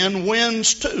God then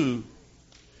wins too.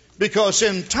 Because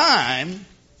in time,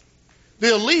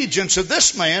 the allegiance of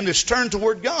this man is turned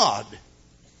toward God.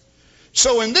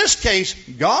 So in this case,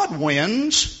 God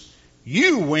wins,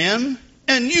 you win,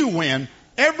 and you win.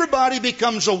 Everybody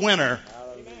becomes a winner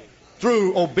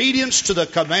through obedience to the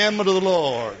commandment of the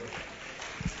Lord.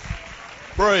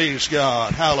 Praise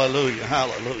God. Hallelujah.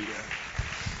 Hallelujah.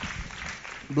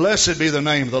 Blessed be the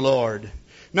name of the Lord.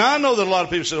 Now I know that a lot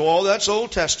of people say, "Oh, that's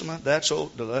Old Testament. That's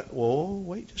old." Whoa,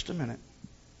 wait just a minute.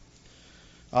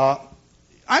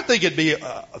 I think it'd be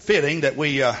fitting that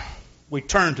we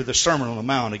turn to the Sermon on the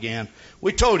Mount again.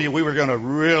 We told you we were going to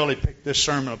really pick this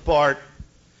sermon apart.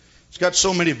 It's got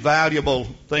so many valuable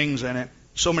things in it,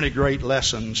 so many great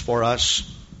lessons for us.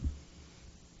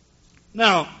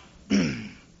 Now, the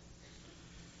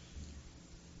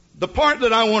part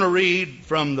that I want to read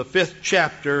from the 5th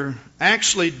chapter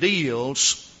actually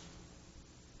deals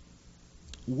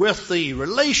with the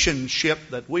relationship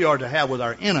that we are to have with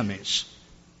our enemies.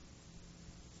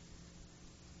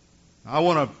 I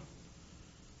want to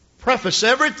preface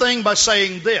everything by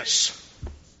saying this.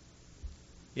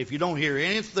 If you don't hear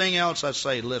anything else I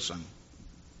say, listen.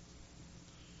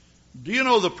 Do you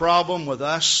know the problem with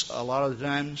us a lot of the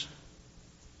times?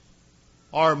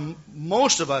 Or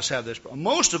most of us have this problem.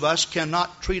 Most of us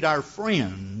cannot treat our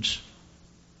friends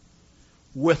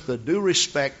with the due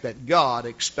respect that God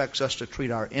expects us to treat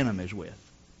our enemies with.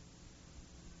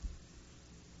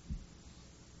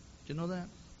 Do you know that?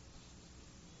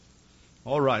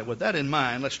 All right, with that in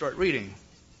mind, let's start reading.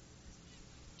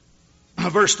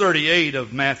 Verse 38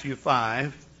 of Matthew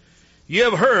 5. "Ye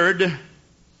have heard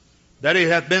that it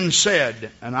hath been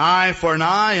said, an eye for an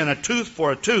eye and a tooth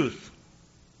for a tooth.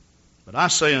 But I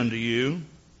say unto you,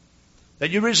 that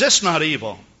you resist not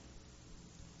evil."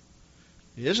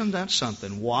 Isn't that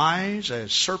something? Wise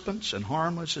as serpents and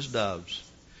harmless as doves.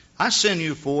 I send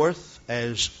you forth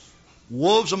as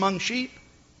wolves among sheep.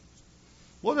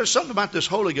 Well, there's something about this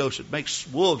Holy Ghost that makes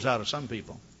wolves out of some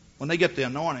people when they get the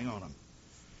anointing on them.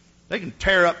 They can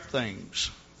tear up things.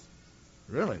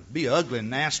 Really, be ugly and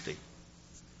nasty.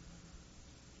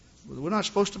 We're not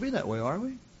supposed to be that way, are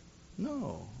we?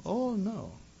 No. Oh,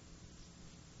 no.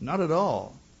 Not at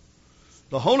all.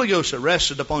 The Holy Ghost that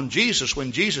rested upon Jesus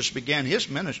when Jesus began his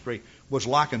ministry was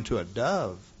likened to a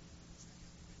dove.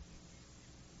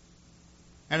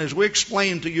 And as we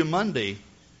explained to you Monday,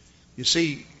 you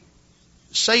see,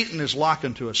 Satan is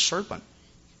likened to a serpent,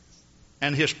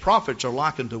 and his prophets are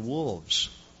likened to wolves.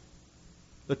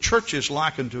 The church is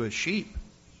likened to a sheep,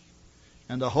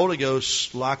 and the Holy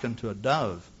Ghost likened to a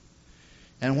dove.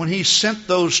 And when he sent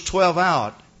those 12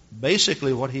 out,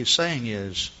 basically what he's saying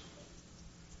is,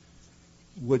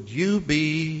 would you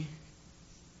be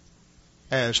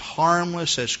as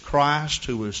harmless as Christ,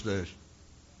 who was the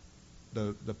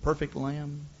perfect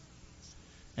Lamb,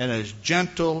 and as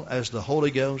gentle as the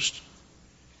Holy Ghost?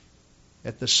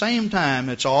 At the same time,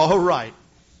 it's all right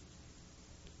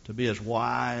to be as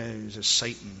wise as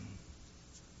Satan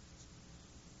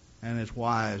and as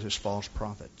wise as false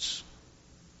prophets.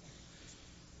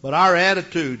 But our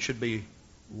attitude should be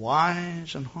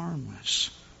wise and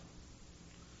harmless.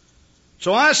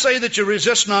 "So I say that you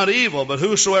resist not evil, but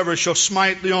whosoever shall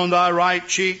smite thee on thy right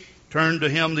cheek, turn to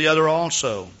him the other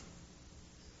also.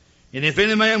 And if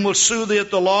any man will sue thee at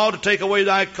the law to take away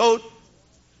thy coat,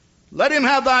 let him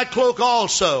have thy cloak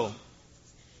also."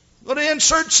 I'm going to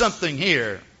insert something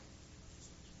here.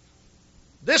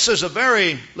 This is a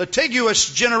very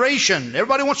litigious generation.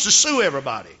 Everybody wants to sue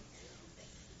everybody.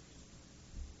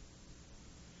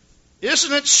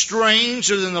 Isn't it strange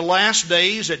that in the last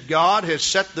days that God has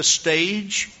set the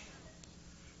stage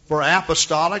for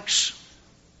apostolics?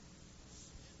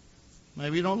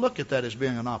 Maybe you don't look at that as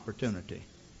being an opportunity.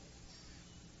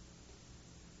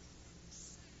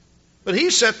 But he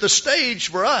set the stage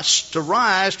for us to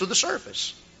rise to the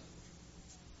surface.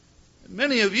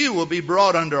 Many of you will be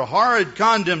brought under horrid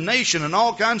condemnation and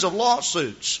all kinds of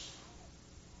lawsuits.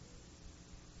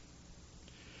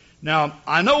 Now,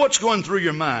 I know what's going through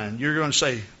your mind. You're going to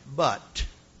say, but,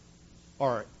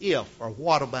 or if, or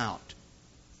what about.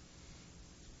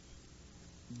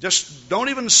 Just don't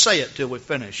even say it till we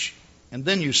finish, and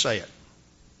then you say it.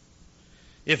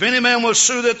 If any man will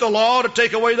sue at the law to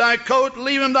take away thy coat,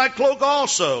 leave him thy cloak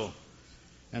also.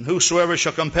 And whosoever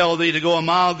shall compel thee to go a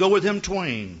mile, go with him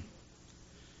twain.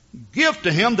 Give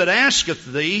to him that asketh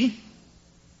thee,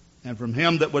 and from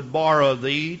him that would borrow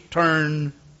thee,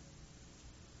 turn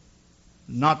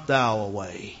not thou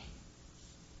away.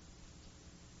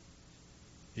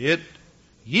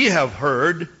 Ye have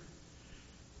heard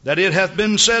that it hath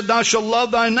been said, thou shalt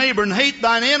love thy neighbor and hate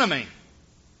thine enemy.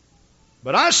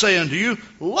 But I say unto you,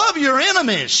 love your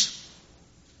enemies.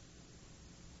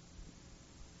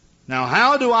 Now,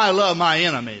 how do I love my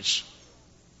enemies?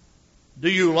 Do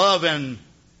you love in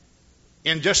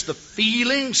just the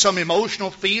feeling, some emotional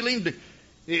feeling?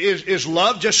 Is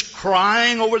love just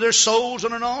crying over their souls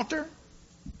on an altar?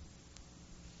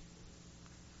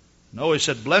 No, he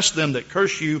said, bless them that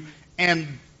curse you and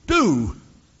do.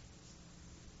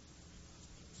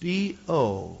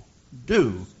 D-O.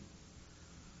 Do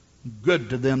good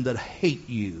to them that hate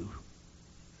you.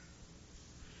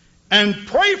 And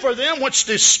pray for them which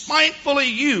despitefully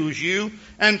use you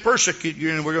and persecute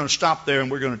you. And we're going to stop there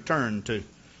and we're going to turn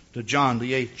to John,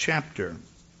 the 8th chapter.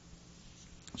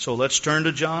 So let's turn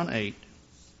to John 8,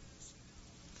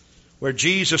 where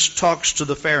Jesus talks to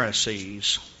the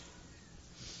Pharisees.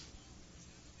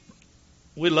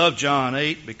 We love John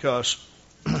 8 because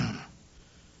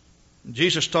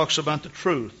Jesus talks about the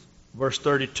truth. Verse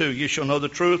 32, you shall know the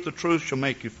truth shall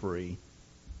make you free.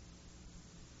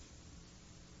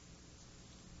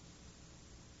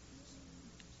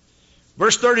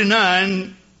 Verse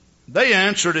 39, they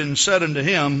answered and said unto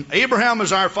him, Abraham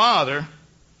is our father.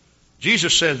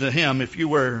 Jesus said to him, if you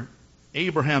were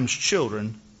Abraham's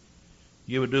children,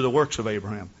 you would do the works of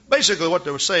Abraham. Basically what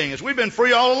they were saying is, we've been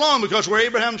free all along because we're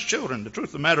Abraham's children. The truth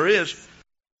of the matter is,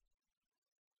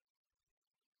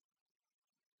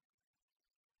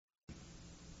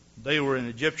 they were in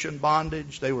Egyptian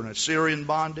bondage. They were in Assyrian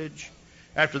bondage.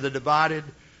 After they divided,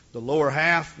 the lower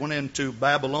half went into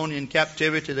Babylonian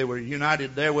captivity. They were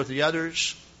united there with the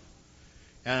others.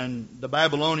 And the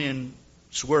Babylonians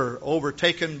were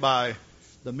overtaken by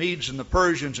the Medes and the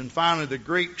Persians and finally the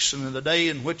Greeks. And in the day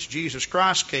in which Jesus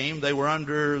Christ came, they were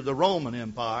under the Roman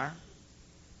Empire.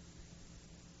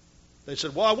 They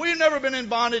said, well, we've never been in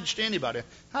bondage to anybody.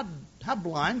 How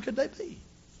blind could they be?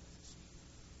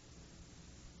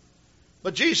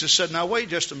 But Jesus said, now wait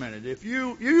just a minute. If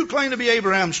you claim to be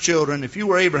Abraham's children, if you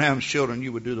were Abraham's children,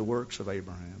 you would do the works of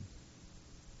Abraham.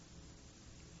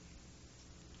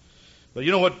 But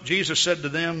you know what Jesus said to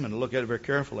them? And look at it very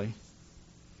carefully.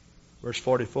 Verse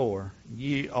 44,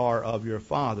 ye are of your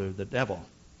father, the devil.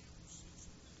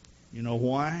 You know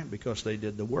why? Because they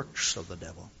did the works of the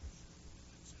devil.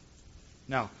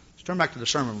 Now, let's turn back to the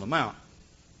Sermon on the Mount.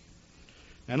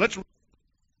 And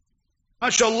I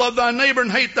shall love thy neighbor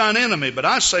and hate thine enemy. But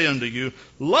I say unto you,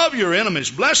 love your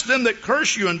enemies. Bless them that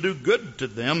curse you and do good to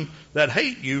them that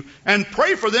hate you. And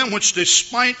pray for them which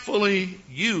despitefully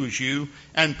use you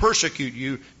and persecute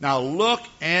you. Now look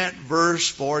at verse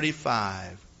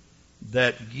 45.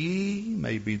 That ye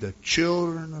may be the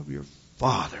children of your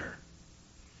Father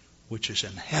which is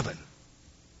in heaven.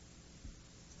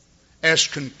 As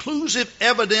conclusive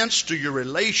evidence to your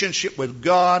relationship with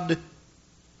God,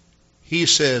 he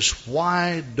says,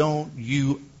 why don't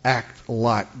you act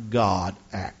like God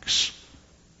acts?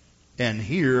 And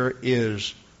here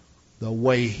is the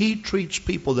way he treats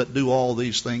people that do all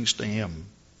these things to him.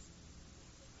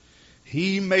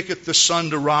 He maketh the sun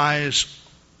to rise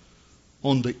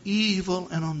on the evil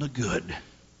and on the good.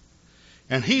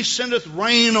 And he sendeth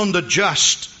rain on the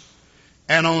just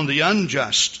and on the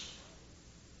unjust.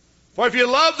 For if you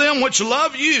love them which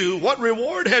love you, what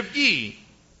reward have ye?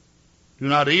 Do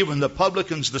not even the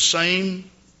publicans the same?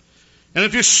 And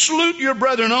if you salute your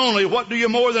brethren only, what do you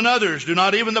more than others? Do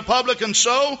not even the publicans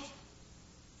so?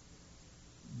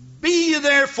 Be ye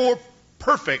therefore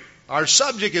perfect. Our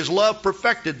subject is love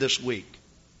perfected this week.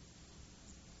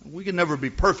 We can never be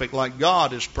perfect like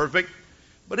God is perfect.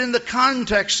 But in the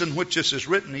context in which this is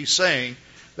written, he's saying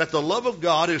that the love of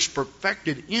God is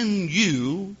perfected in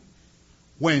you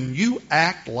when you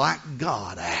act like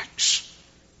God acts.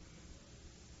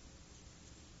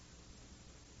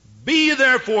 Be ye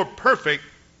therefore perfect,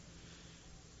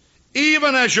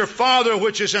 even as your Father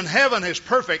which is in heaven is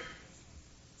perfect.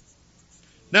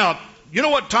 Now, you know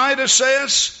what Titus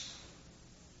says?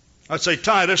 I'd say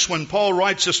Titus, when Paul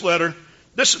writes this letter,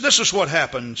 this is what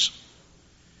happens.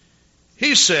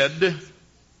 He said,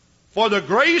 For the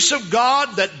grace of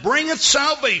God that bringeth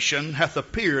salvation hath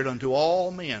appeared unto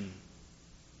all men.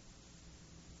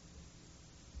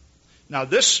 Now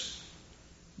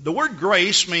the word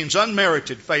grace means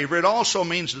unmerited favor. It also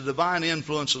means the divine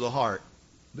influence of the heart.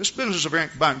 This business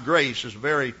about grace is a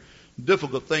very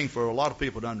difficult thing for a lot of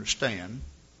people to understand.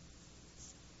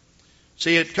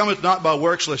 See, it cometh not by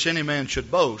works lest any man should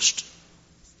boast.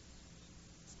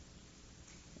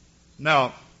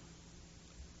 Now,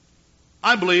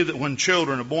 I believe that when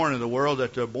children are born into the world,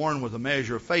 that they're born with a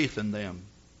measure of faith in them.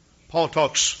 Paul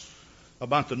talks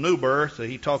about the new birth.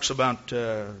 He talks about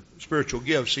spiritual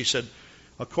gifts. He said,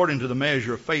 according to the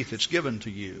measure of faith that's given to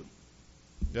you.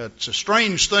 It's a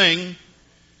strange thing,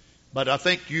 but I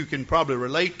think you can probably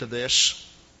relate to this.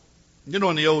 You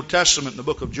know, in the Old Testament, in the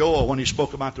book of Joel, when he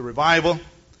spoke about the revival,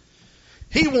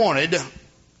 he wanted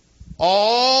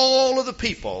all of the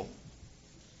people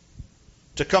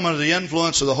to come under the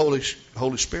influence of the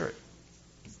Holy Spirit.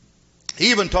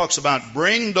 He even talks about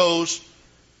bring those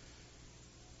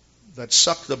that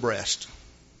suck the breast,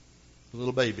 the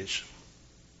little babies.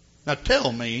 Now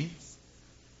tell me,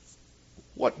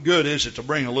 what good is it to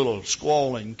bring a little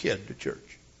squalling kid to church?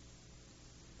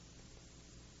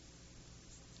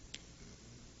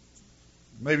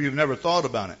 Maybe you've never thought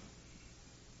about it.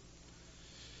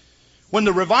 When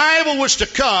the revival was to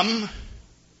come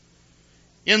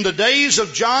in the days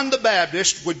of John the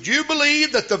Baptist, would you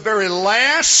believe that the very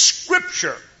last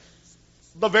scripture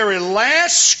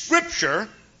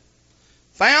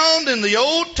found in the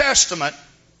Old Testament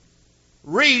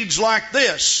reads like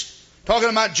this, talking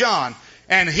about John,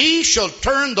 and he shall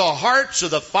turn the hearts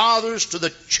of the fathers to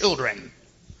the children,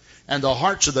 and the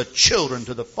hearts of the children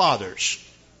to the fathers.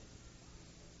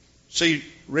 See,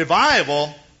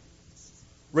 revival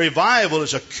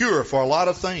is a cure for a lot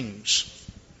of things.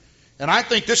 And I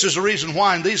think this is the reason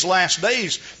why in these last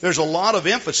days there's a lot of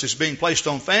emphasis being placed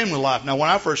on family life. Now, when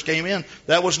I first came in,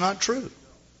 that was not true.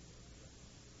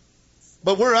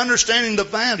 But we're understanding the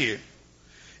value.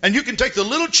 And you can take the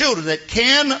little children that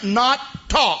cannot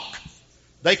talk.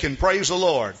 They can praise the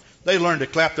Lord. They learn to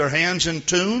clap their hands in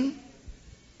tune.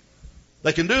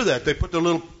 They can do that. They put their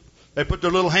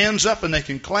little hands up and they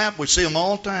can clap. We see them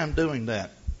all the time doing that.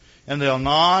 And they'll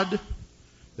nod.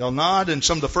 They'll nod, and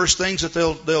some of the first things that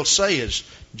they'll say is,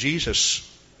 Jesus,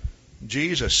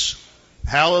 Jesus,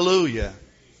 hallelujah,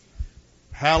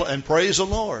 and praise the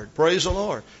Lord, praise the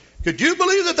Lord. Could you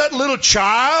believe that little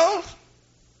child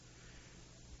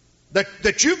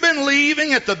that you've been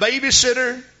leaving at the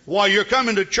babysitter while you're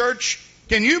coming to church,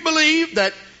 can you believe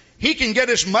that he can get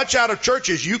as much out of church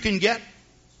as you can get?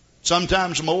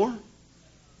 Sometimes more.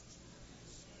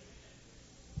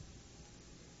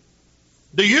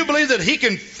 Do you believe that he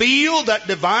can feel that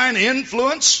divine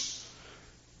influence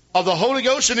of the Holy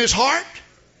Ghost in his heart?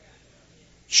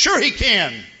 Sure he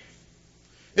can.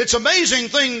 It's an amazing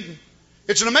thing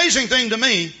to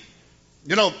me.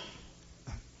 You know,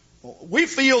 we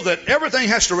feel that everything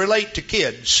has to relate to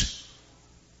kids.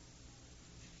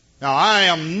 Now, I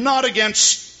am not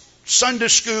against Sunday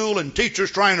school and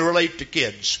teachers trying to relate to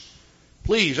kids.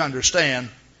 Please understand,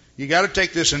 you got to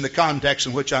take this in the context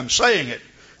in which I'm saying it.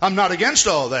 I'm not against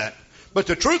all that. But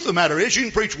the truth of the matter is you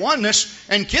can preach oneness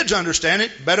and kids understand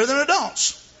it better than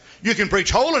adults. You can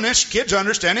preach holiness, kids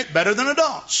understand it better than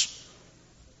adults.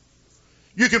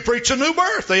 You can preach a new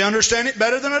birth, they understand it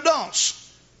better than adults.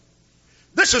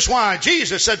 This is why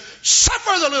Jesus said,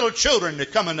 suffer the little children to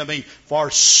come unto me,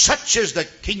 for such is the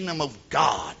kingdom of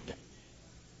God.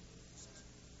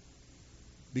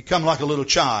 Become like a little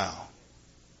child.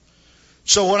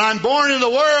 So when I'm born in the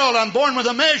world, I'm born with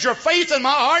a measure of faith in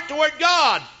my heart toward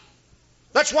God.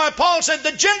 That's why Paul said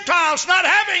the Gentiles, not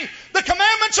having the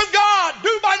commandments of God,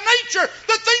 do by nature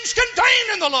the things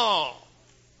contained in the law.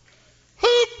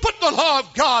 Who put the law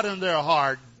of God in their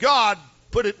heart? God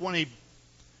put it when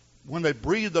they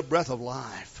breathed the breath of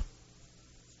life.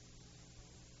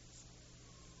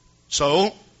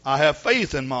 So I have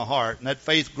faith in my heart, and that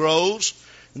faith grows.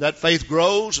 And that faith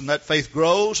grows, and that faith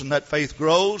grows, and that faith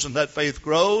grows, and that faith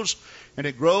grows, and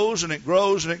it grows, and it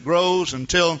grows, and it grows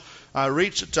until I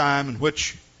reach a time in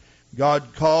which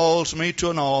God calls me to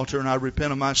an altar and I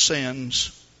repent of my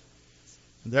sins.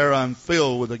 And there I'm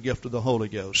filled with the gift of the Holy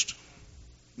Ghost.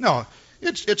 No,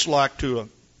 it's like come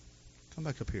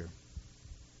back up here,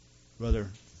 Brother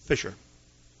Fisher.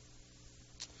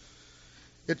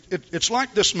 It's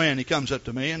like this man. He comes up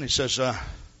to me and he says,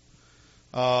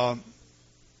 I've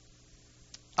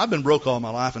been broke all my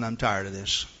life and I'm tired of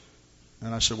this.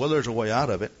 And I said, well, there's a way out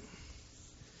of it.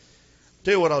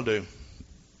 Tell you what I'll do.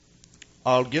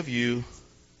 I'll give you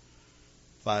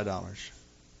 $5.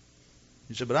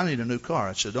 He said, but I need a new car.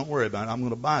 I said, don't worry about it. I'm going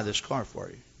to buy this car for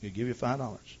you. He'll give you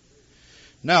 $5.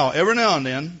 Now, every now and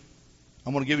then,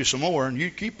 I'm going to give you some more, and you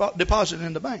keep depositing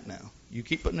in the bank now. You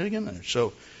keep putting it in there.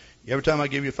 So every time I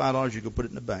give you $5, you go put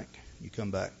it in the bank. You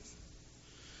come back.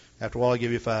 After a while, I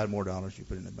give you $5 more, you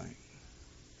put it in the bank.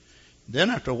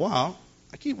 Then after a while,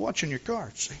 I keep watching your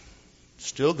card, see.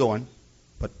 Still going,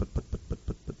 but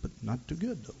not too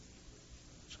good, though.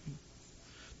 See?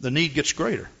 The need gets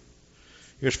greater.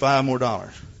 Here's $5 more.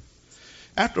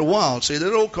 After a while, see,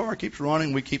 that old car keeps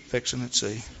running. We keep fixing it,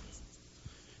 see.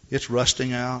 It's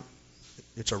rusting out.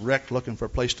 It's a wreck looking for a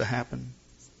place to happen.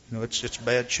 You know, it's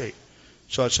bad shape.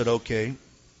 So I said, okay,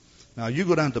 now you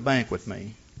go down to the bank with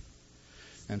me.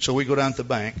 And so we go down to the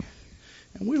bank,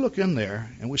 and we look in there,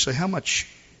 and we say, how much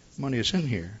money is in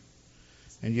here?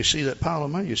 And you see that pile of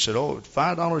money. You said, oh,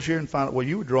 $5 here and $5. Well,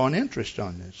 you were drawing interest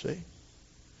on this, see.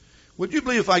 Would you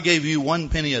believe if I gave you 1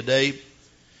 penny a day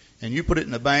and you put it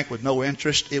in the bank with no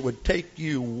interest, it would take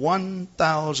you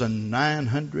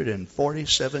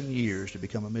 1,947 years to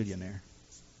become a millionaire?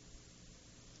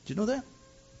 Did you know that?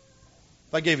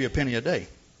 If I gave you a penny a day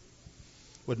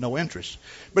with no interest.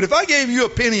 But if I gave you a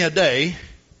penny a day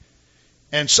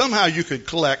and somehow you could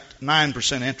collect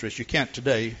 9% interest, you can't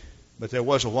today, but there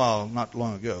was a while not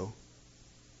long ago.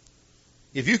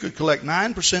 If you could collect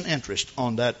 9% interest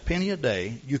on that penny a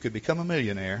day, you could become a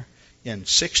millionaire in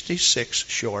 66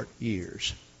 short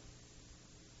years.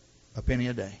 A penny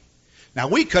a day. Now,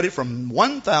 we cut it from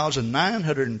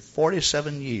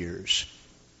 1,947 years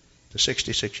to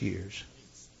 66 years.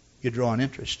 You draw an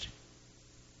interest.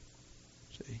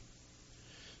 See?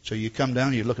 So you come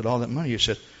down, you look at all that money, you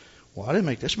said, well, I didn't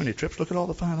make this many trips. Look at all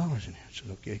the $5 in here. I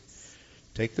said, okay,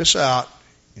 take this out,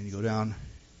 and you go down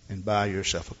and buy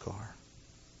yourself a car.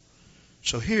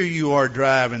 So here you are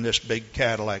driving this big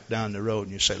Cadillac down the road,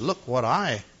 and you say, look what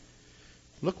I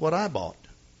bought.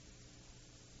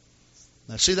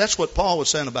 Now, see, that's what Paul was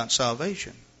saying about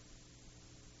salvation.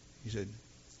 He said,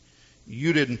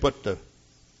 you didn't put the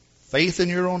faith in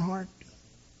your own heart.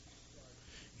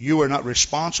 You were not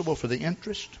responsible for the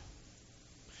interest.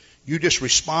 You just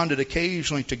responded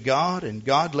occasionally to God, and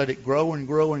God let it grow and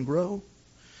grow and grow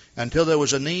until there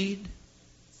was a need.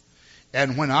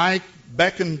 And when I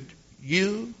beckoned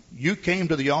you came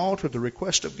to the altar at the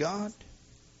request of God,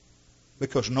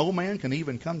 because no man can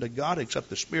even come to God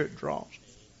except the Spirit draws.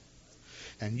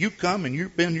 And you come and you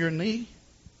bend your knee,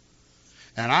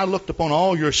 and I looked upon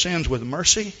all your sins with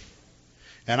mercy,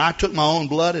 and I took my own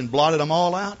blood and blotted them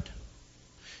all out,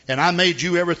 and I made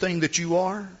you everything that you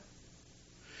are.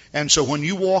 And so when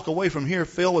you walk away from here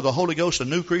filled with the Holy Ghost, a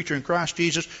new creature in Christ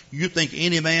Jesus, you think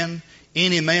any man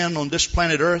on this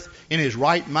planet Earth in his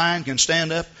right mind can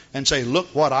stand up and say,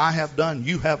 look what I have done.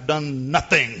 You have done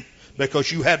nothing,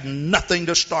 because you had nothing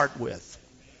to start with.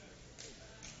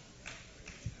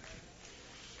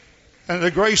 And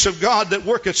the grace of God that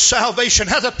worketh salvation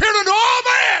hath appeared unto all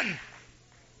men.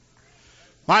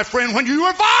 My friend, when you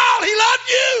were vile, He loved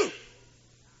you.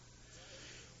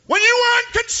 When you were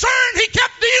unconcerned, He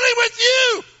kept dealing with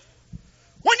you.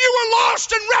 When you were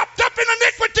lost and wrapped up in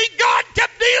iniquity, God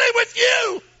kept dealing with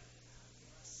you.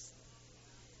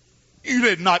 You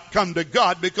did not come to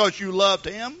God because you loved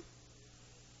Him.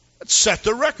 Let's set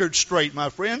the record straight, my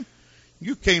friend.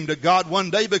 You came to God one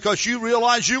day because you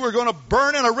realized you were going to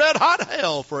burn in a red-hot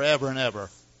hell forever and ever.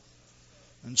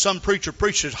 And some preacher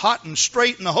preached it hot and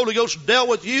straight, and the Holy Ghost dealt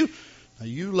with you. Now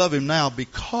you love Him now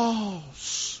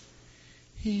because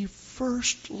He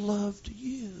first loved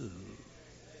you.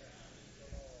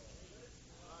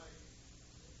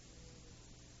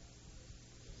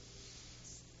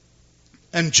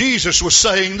 And Jesus was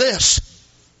saying this.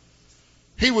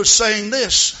 He was saying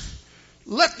this.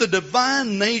 Let the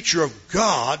divine nature of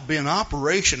God be in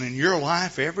operation in your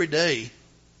life every day.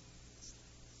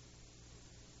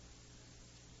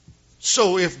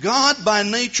 So if God by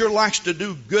nature likes to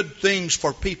do good things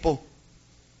for people,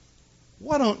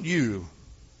 why don't you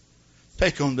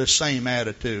take on this same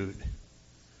attitude?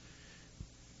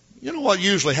 You know what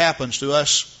usually happens to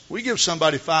us? We give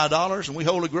somebody $5 and we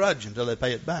hold a grudge until they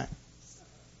pay it back.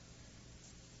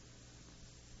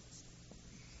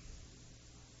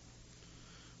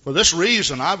 For this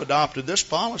reason, I've adopted this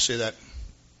policy that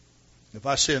if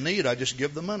I see a need, I just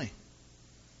give the money.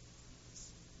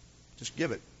 Just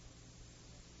give it.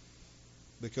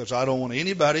 Because I don't want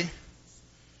anybody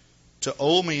to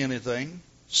owe me anything,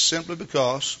 simply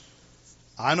because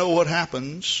I know what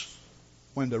happens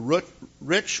when the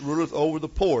rich ruleth over the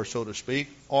poor, so to speak,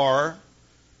 or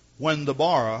when the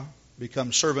borrower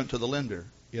becomes servant to the lender.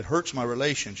 It hurts my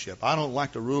relationship. I don't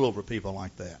like to rule over people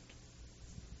like that.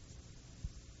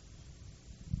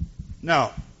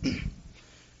 Now,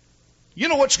 You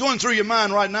know what's going through your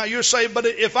mind right now? You're saying, but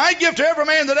if I give to every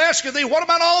man that asketh thee, what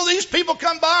about all these people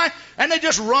come by and they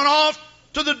just run off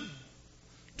to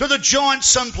the joint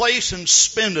someplace and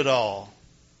spend it all?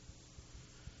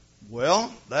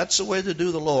 Well, that's the way to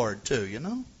do the Lord too, you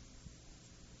know.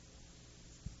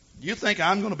 You think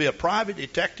I'm going to be a private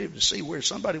detective to see where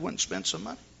somebody went and spent some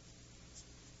money?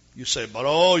 You say, but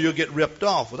you'll get ripped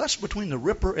off. Well, that's between the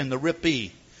ripper and the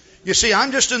rippee. You see,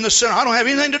 I'm just in the center. I don't have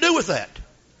anything to do with that.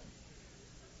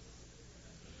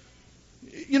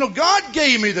 You know, God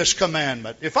gave me this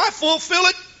commandment. If I fulfill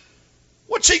it,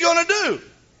 what's He going to do?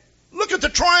 Look at the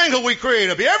triangle we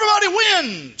created. Everybody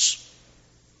wins.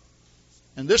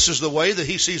 And this is the way that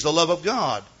He sees the love of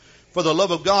God. For the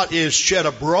love of God is shed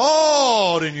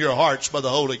abroad in your hearts by the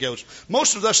Holy Ghost.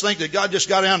 Most of us think that God just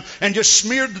got down and just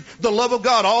smeared the love of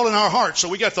God all in our hearts. So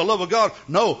we got the love of God.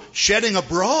 No, shedding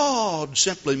abroad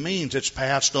simply means it's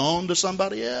passed on to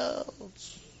somebody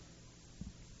else.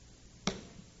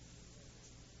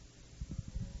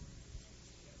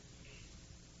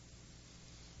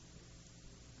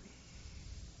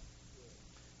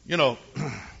 You know,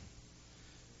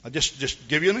 I'll just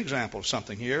give you an example of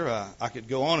something here. I could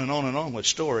go on and on and on with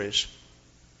stories.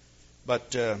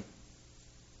 But I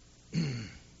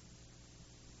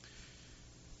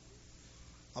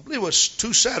believe it was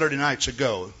 2 Saturday nights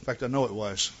ago. In fact, I know it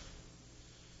was.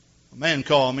 A man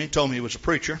called me, told me he was a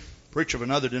preacher of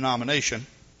another denomination,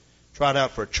 tried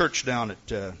out for a church down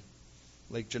at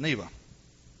Lake Geneva. It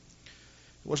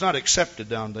was not accepted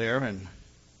down there, and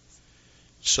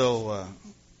so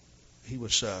he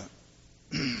was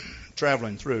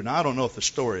traveling through. Now, I don't know if the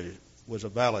story was a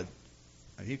valid.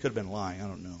 He could have been lying. I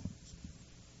don't know.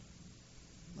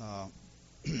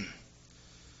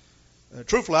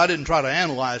 Truthfully, I didn't try to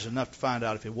analyze enough to find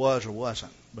out if it was or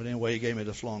wasn't. But anyway, he gave me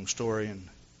this long story, and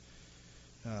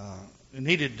he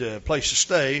needed a place to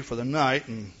stay for the night,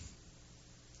 and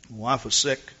my wife was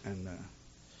sick, and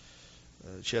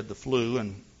she had the flu,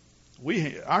 and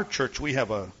our church, we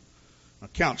have an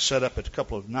account set up at a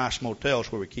couple of nice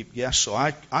motels where we keep guests. So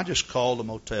I just called the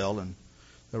motel, and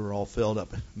they were all filled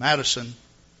up. Madison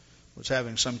was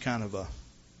having some kind of a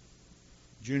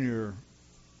junior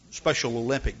Special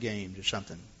Olympic games or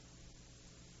something.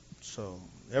 So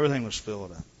everything was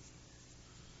filled up.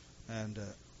 And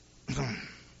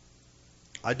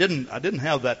I didn't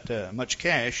have that much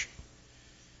cash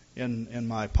in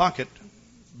my pocket,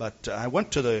 but I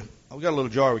went to I've got a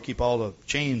little jar we keep all the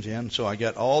change in, so I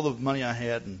got all the money I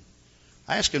had, and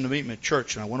I asked him to meet me at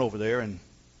church, and I went over there and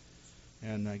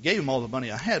I gave him all the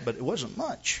money I had, but it wasn't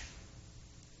much.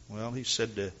 Well, he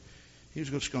said he was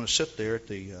just going to sit there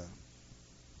in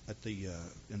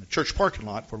the church parking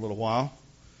lot for a little while,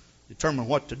 determine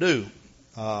what to do.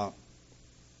 I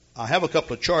have a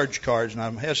couple of charge cards, and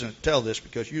I'm hesitant to tell this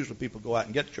because usually people go out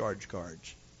and get charge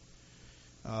cards.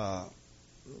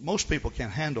 Most people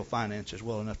can't handle finances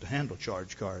well enough to handle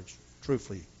charge cards,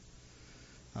 truthfully.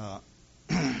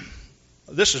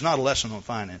 This is not a lesson on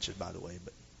finances, by the way,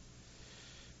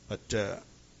 but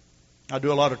I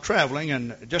do a lot of traveling,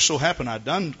 and it just so happened I'd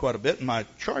done quite a bit, and my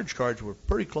charge cards were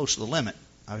pretty close to the limit.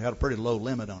 I had a pretty low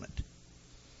limit on it.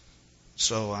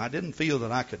 So I didn't feel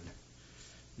that I could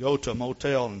go to a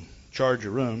motel and charge a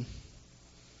room.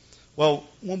 Well,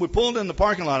 when we pulled in the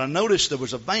parking lot, I noticed there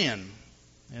was a van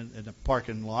in the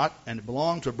parking lot, and it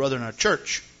belonged to a brother in our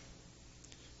church.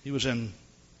 He was in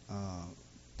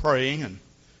praying, and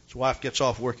his wife gets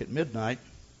off work at midnight.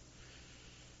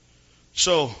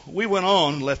 So we went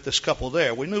on and left this couple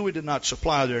there. We knew we did not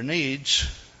supply their needs.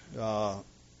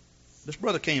 This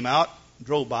brother came out,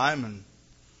 drove by him, and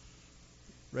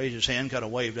raised his hand, kind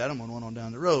of waved at him, and went on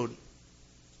down the road.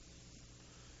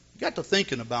 Got to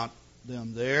thinking about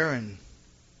them there, and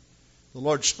the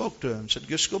Lord spoke to him and said,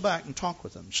 just go back and talk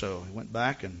with them. So he went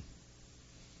back, and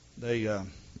they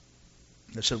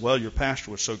said, well, your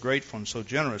pastor was so grateful and so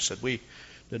generous that we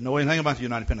didn't know anything about the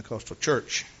United Pentecostal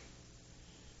Church,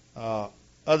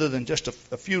 other than just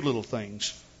a few little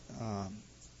things.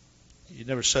 He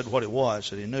never said what it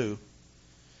was that he knew.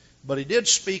 But he did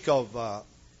speak of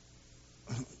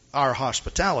our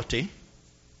hospitality,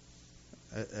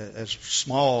 as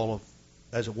small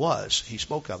as it was. He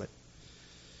spoke of it.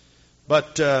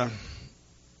 But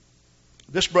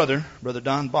this brother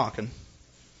Don Bakken,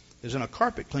 is in a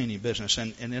carpet cleaning business,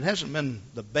 and it hasn't been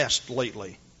the best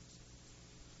lately.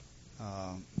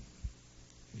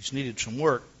 He's needed some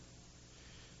work.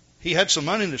 He had some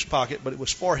money in his pocket, but it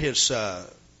was for his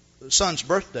son's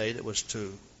birthday that was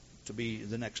to be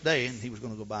the next day, and he was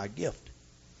going to go buy a gift.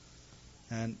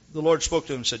 And the Lord spoke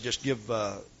to him and said, just give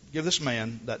this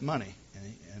man that money.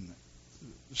 And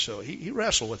so he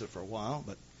wrestled with it for a while,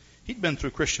 but He'd been through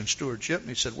Christian stewardship, and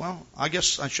he said, well, I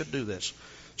guess I should do this.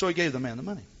 So he gave the man the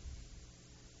money.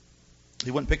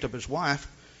 He went and picked up his wife,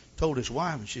 told his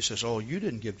wife, and she says, oh, you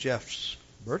didn't give Jeff's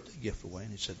birthday gift away.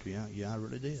 And he said, yeah, I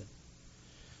really did.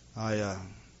 I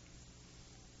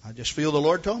just feel the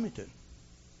Lord told me to.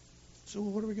 So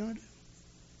well, what are we going to do?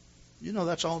 You know,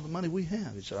 that's all the money we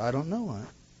have. He said, I don't know.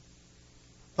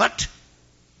 What?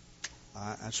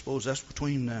 I suppose that's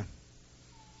between the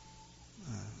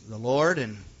Lord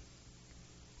and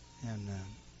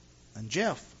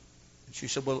Jeff. And she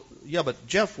said, well, yeah, but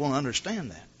Jeff won't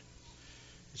understand that.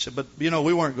 He said, but,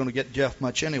 we weren't going to get Jeff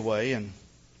much anyway, and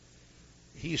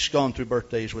he's gone through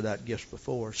birthdays without gifts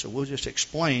before, so we'll just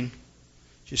explain.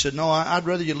 She said, no, I'd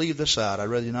rather you leave this out. I'd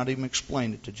rather you not even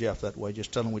explain it to Jeff that way.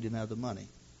 Just tell him we didn't have the money.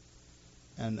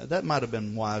 And that might have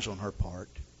been wise on her part.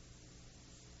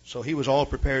 So he was all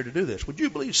prepared to do this. Would you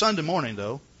believe Sunday morning,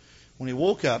 though, when he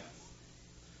woke up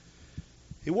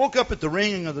at the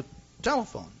ringing of the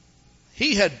telephone.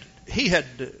 He had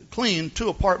cleaned 2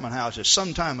 apartment houses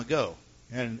some time ago.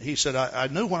 And he said, I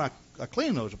knew when I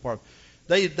cleaned those apartments,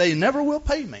 they never will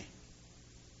pay me.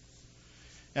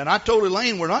 And I told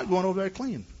Elaine, we're not going over there to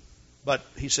clean. But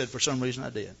he said, for some reason I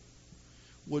did.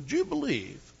 Would you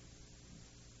believe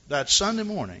that Sunday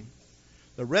morning,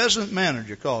 the resident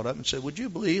manager called up and said, would you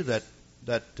believe that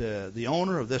the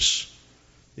owner of these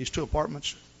 2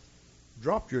 apartments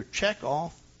dropped your check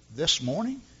off this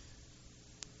morning?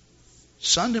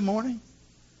 Sunday morning?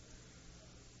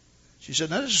 She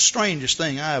said, now, this is the strangest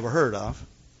thing I ever heard of.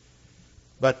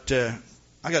 But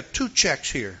I got 2 checks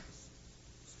here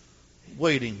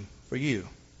waiting for you.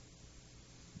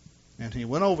 And he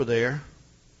went over there,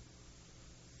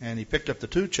 and he picked up the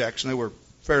 2 checks, and they were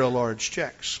fairly large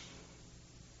checks.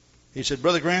 He said,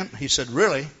 Brother Grant, he said,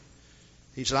 really?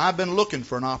 He said, I've been looking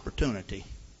for an opportunity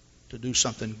to do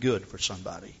something good for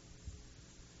somebody.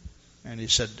 And he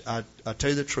said, I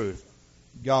tell you the truth,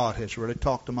 God has really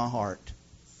talked to my heart,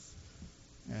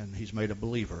 and he's made a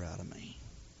believer out of me.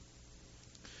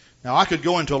 Now, I could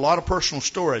go into a lot of personal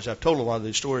stories. I've told a lot of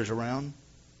these stories around.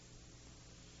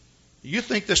 You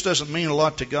think this doesn't mean a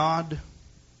lot to God?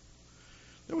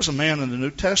 There was a man in the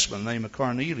New Testament named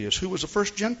Cornelius who was the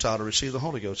first Gentile to receive the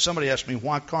Holy Ghost. Somebody asked me,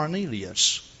 why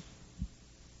Cornelius?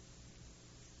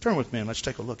 Turn with me and let's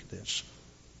take a look at this.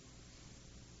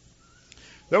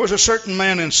 There was a certain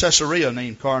man in Caesarea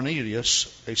named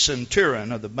Cornelius, a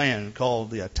centurion of the band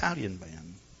called the Italian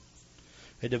band.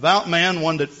 A devout man,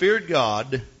 one that feared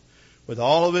God with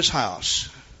all of his house.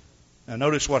 Now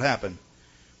notice what happened.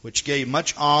 Which gave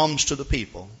much alms to the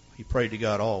people. He prayed to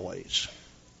God always.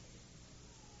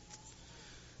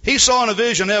 He saw in a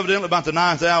vision, evidently about the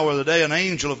 9th hour of the day, an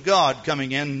angel of God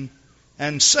coming in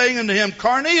and saying unto him,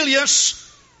 Cornelius.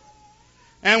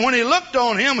 And when he looked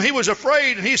on him, he was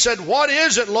afraid, and he said, what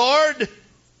is it, Lord?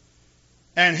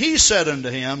 And he said unto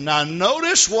him, now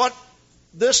notice what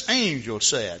this angel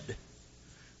said.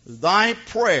 Thy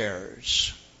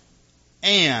prayers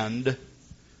and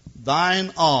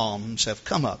thine alms have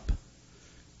come up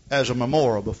as a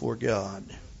memorial before God.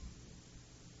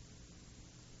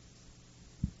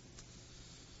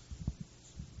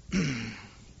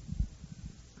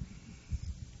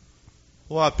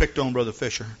 Well, I picked on Brother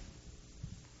Fisher.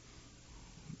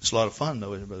 It's a lot of fun,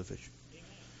 though, isn't it, Brother Fisher?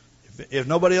 If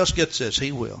nobody else gets this,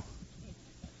 he will.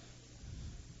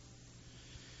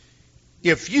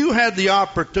 If you had the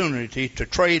opportunity to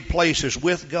trade places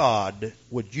with God,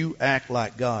 would you act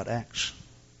like God acts?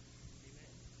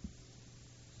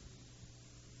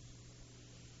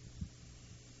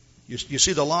 You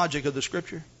see the logic of the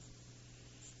Scripture?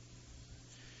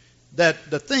 That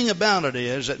the thing about it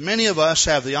is that many of us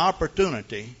have the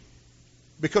opportunity,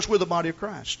 because we're the body of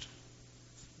Christ,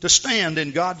 to stand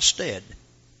in God's stead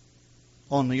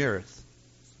on the earth.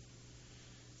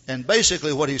 And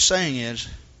basically what he's saying is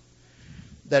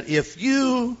that if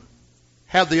you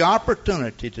have the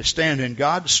opportunity to stand in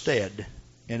God's stead,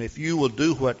 and if you will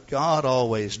do what God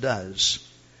always does,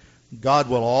 God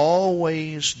will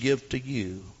always give to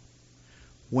you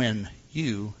when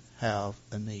you have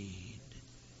a need.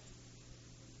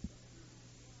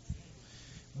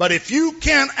 But if you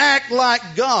can't act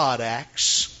like God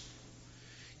acts,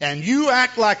 and you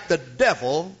act like the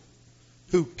devil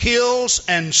who kills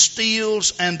and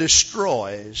steals and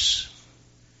destroys,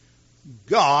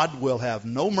 God will have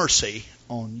no mercy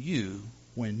on you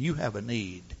when you have a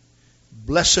need.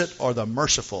 Blessed are the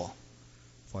merciful,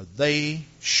 for they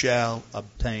shall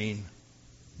obtain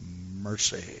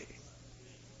mercy.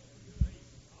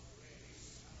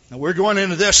 Now we're going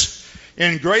into this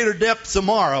in greater depth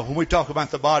tomorrow when we talk about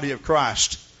the body of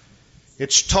Christ.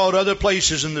 It's taught other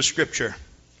places in the Scripture.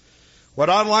 What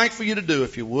I'd like for you to do,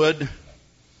 if you would,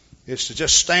 is to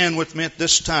just stand with me at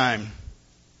this time.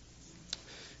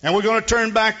 And we're going to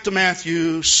turn back to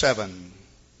Matthew 7.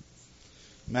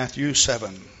 Matthew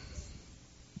 7.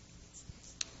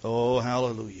 Oh,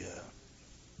 hallelujah.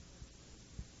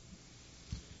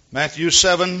 Matthew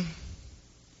 7.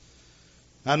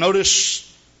 Now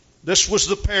notice this was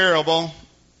the parable.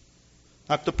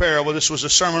 Not the parable, this was the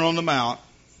Sermon on the Mount.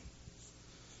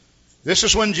 This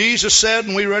is when Jesus said,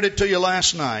 and we read it to you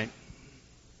last night,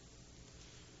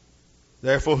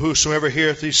 therefore whosoever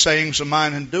heareth these sayings of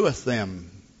mine and doeth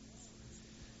them.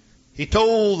 He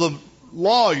told the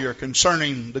lawyer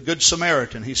concerning the Good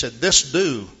Samaritan, he said, this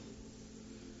do,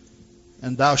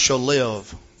 and thou shalt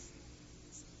live.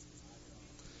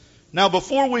 Now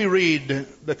before we read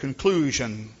the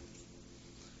conclusion,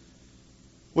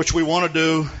 which we want to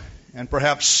do, and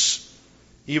perhaps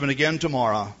even again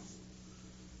tomorrow,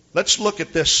 let's look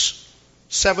at this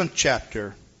 7th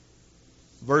chapter,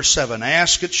 verse 7.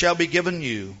 Ask, it shall be given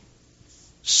you.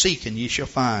 Seek, and ye shall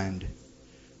find.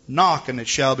 Knock, and it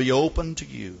shall be opened to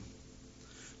you.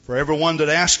 For everyone that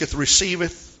asketh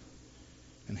receiveth,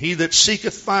 and he that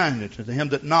seeketh findeth, and to him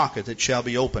that knocketh it shall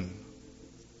be opened.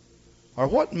 Or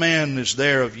what man is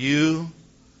there of you,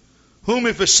 whom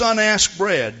if his son ask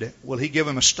bread, will he give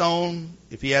him a stone?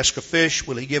 If he ask a fish,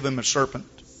 will he give him a serpent?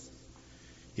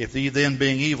 If ye then,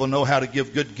 being evil, know how to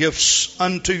give good gifts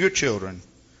unto your children,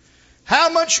 how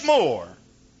much more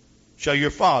shall your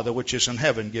Father which is in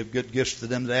heaven give good gifts to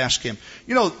them that ask him?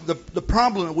 You know, the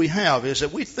problem that we have is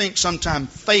that we think sometimes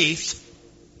faith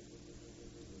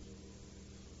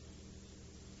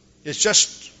is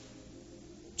just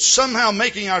somehow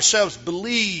making ourselves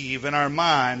believe in our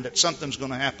mind that something's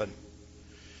going to happen.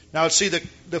 Now, see,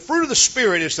 the fruit of the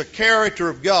Spirit is the character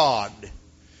of God.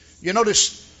 You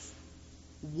notice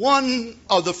one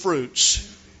of the fruits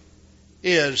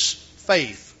is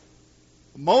faith.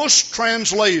 Most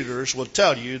translators will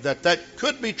tell you that that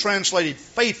could be translated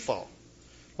faithful.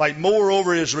 Like,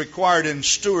 moreover, it is required in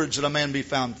stewards that a man be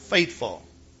found faithful.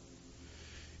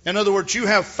 In other words, you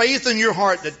have faith in your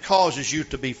heart that causes you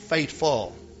to be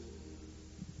faithful.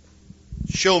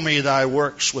 Show me thy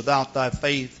works without thy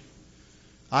faith.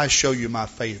 I show you my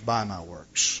faith by my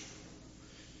works.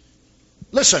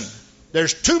 Listen,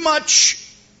 there's too much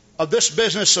of this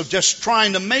business of just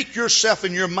trying to make yourself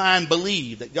in your mind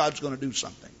believe that God's going to do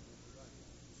something.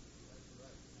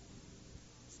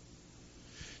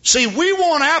 See, we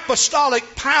want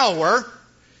apostolic power,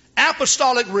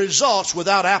 apostolic results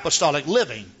without apostolic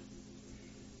living.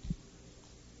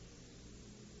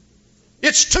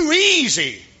 It's too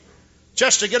easy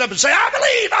just to get up and say, I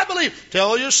believe, I believe.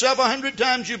 Tell yourself 100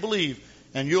 times you believe,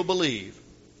 and you'll believe.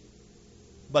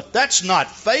 But that's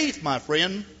not faith, my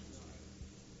friend.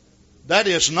 That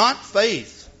is not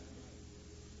faith.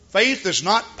 Faith is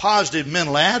not positive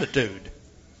mental attitude.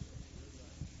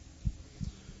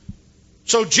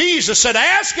 So Jesus said,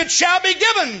 ask, it shall be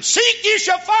given. Seek, ye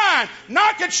shall find.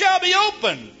 Knock, it shall be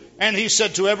opened. And he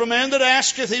said, to every man that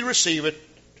asketh, he receiveth.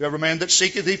 To every man that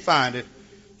seeketh, he findeth.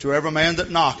 To every man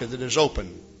that knocketh, it is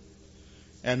open.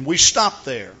 And we stop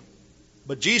there.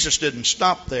 But Jesus didn't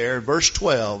stop there. Verse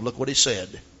 12, look what he said.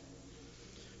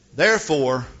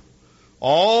 Therefore,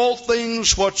 all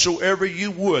things whatsoever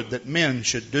you would that men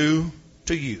should do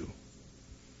to you,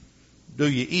 do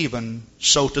ye even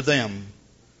so to them.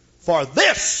 For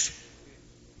this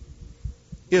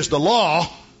is the law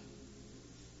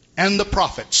and the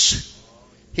prophets.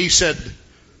 He said,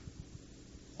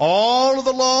 all of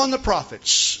the law and the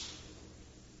prophets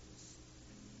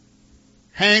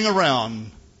hang around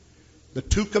the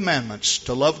 2 commandments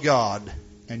to love God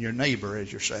and your neighbor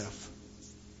as yourself.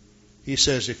 He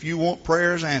says, if you want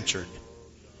prayers answered,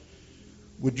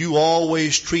 would you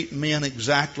always treat men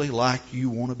exactly like you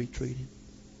want to be treated?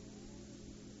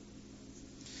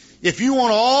 If you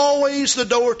want always the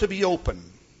door to be open,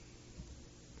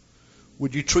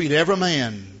 would you treat every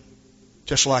man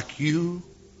just like you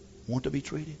want to be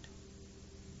treated?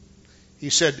 He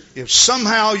said, if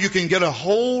somehow you can get a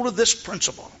hold of this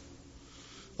principle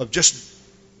of just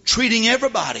treating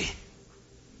everybody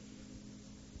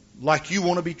like you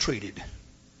want to be treated,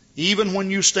 even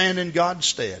when you stand in God's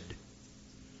stead,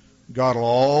 God will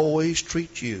always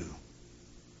treat you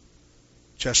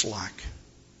just like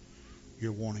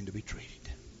you're wanting to be treated.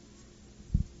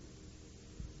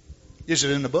 Is it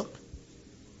in the book?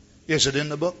 Is it in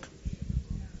the book?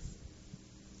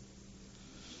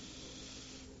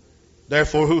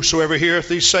 Therefore, whosoever heareth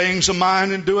these sayings of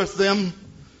mine and doeth them,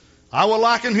 I will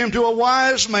liken him to a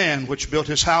wise man which built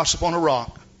his house upon a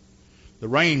rock. The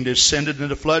rain descended, and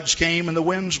the floods came, and the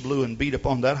winds blew and beat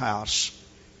upon that house.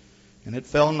 And it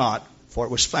fell not, for it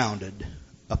was founded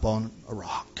upon a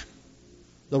rock.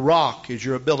 The rock is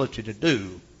your ability to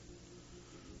do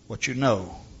what you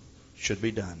know should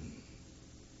be done.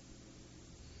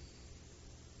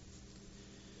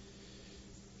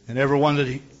 And everyone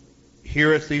that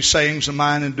heareth these sayings of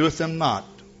mine and doeth them not,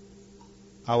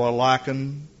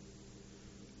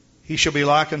 he shall be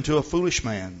likened to a foolish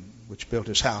man which built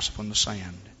his house upon the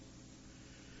sand.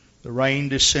 The rain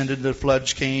descended, the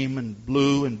floods came and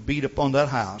blew and beat upon that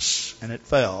house, and it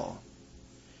fell.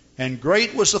 And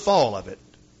great was the fall of it.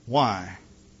 Why?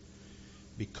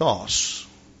 Because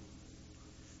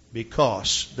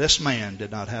this man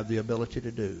did not have the ability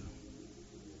to do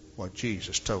what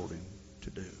Jesus told him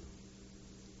to do.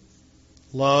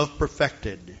 Love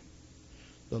perfected.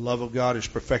 The love of God is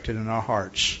perfected in our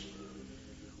hearts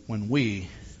when we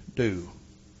do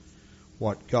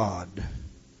what God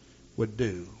would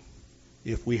do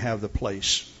if we have the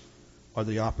place or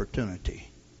the opportunity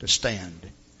to stand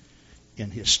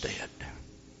in His stead.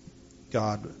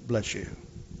 God bless you.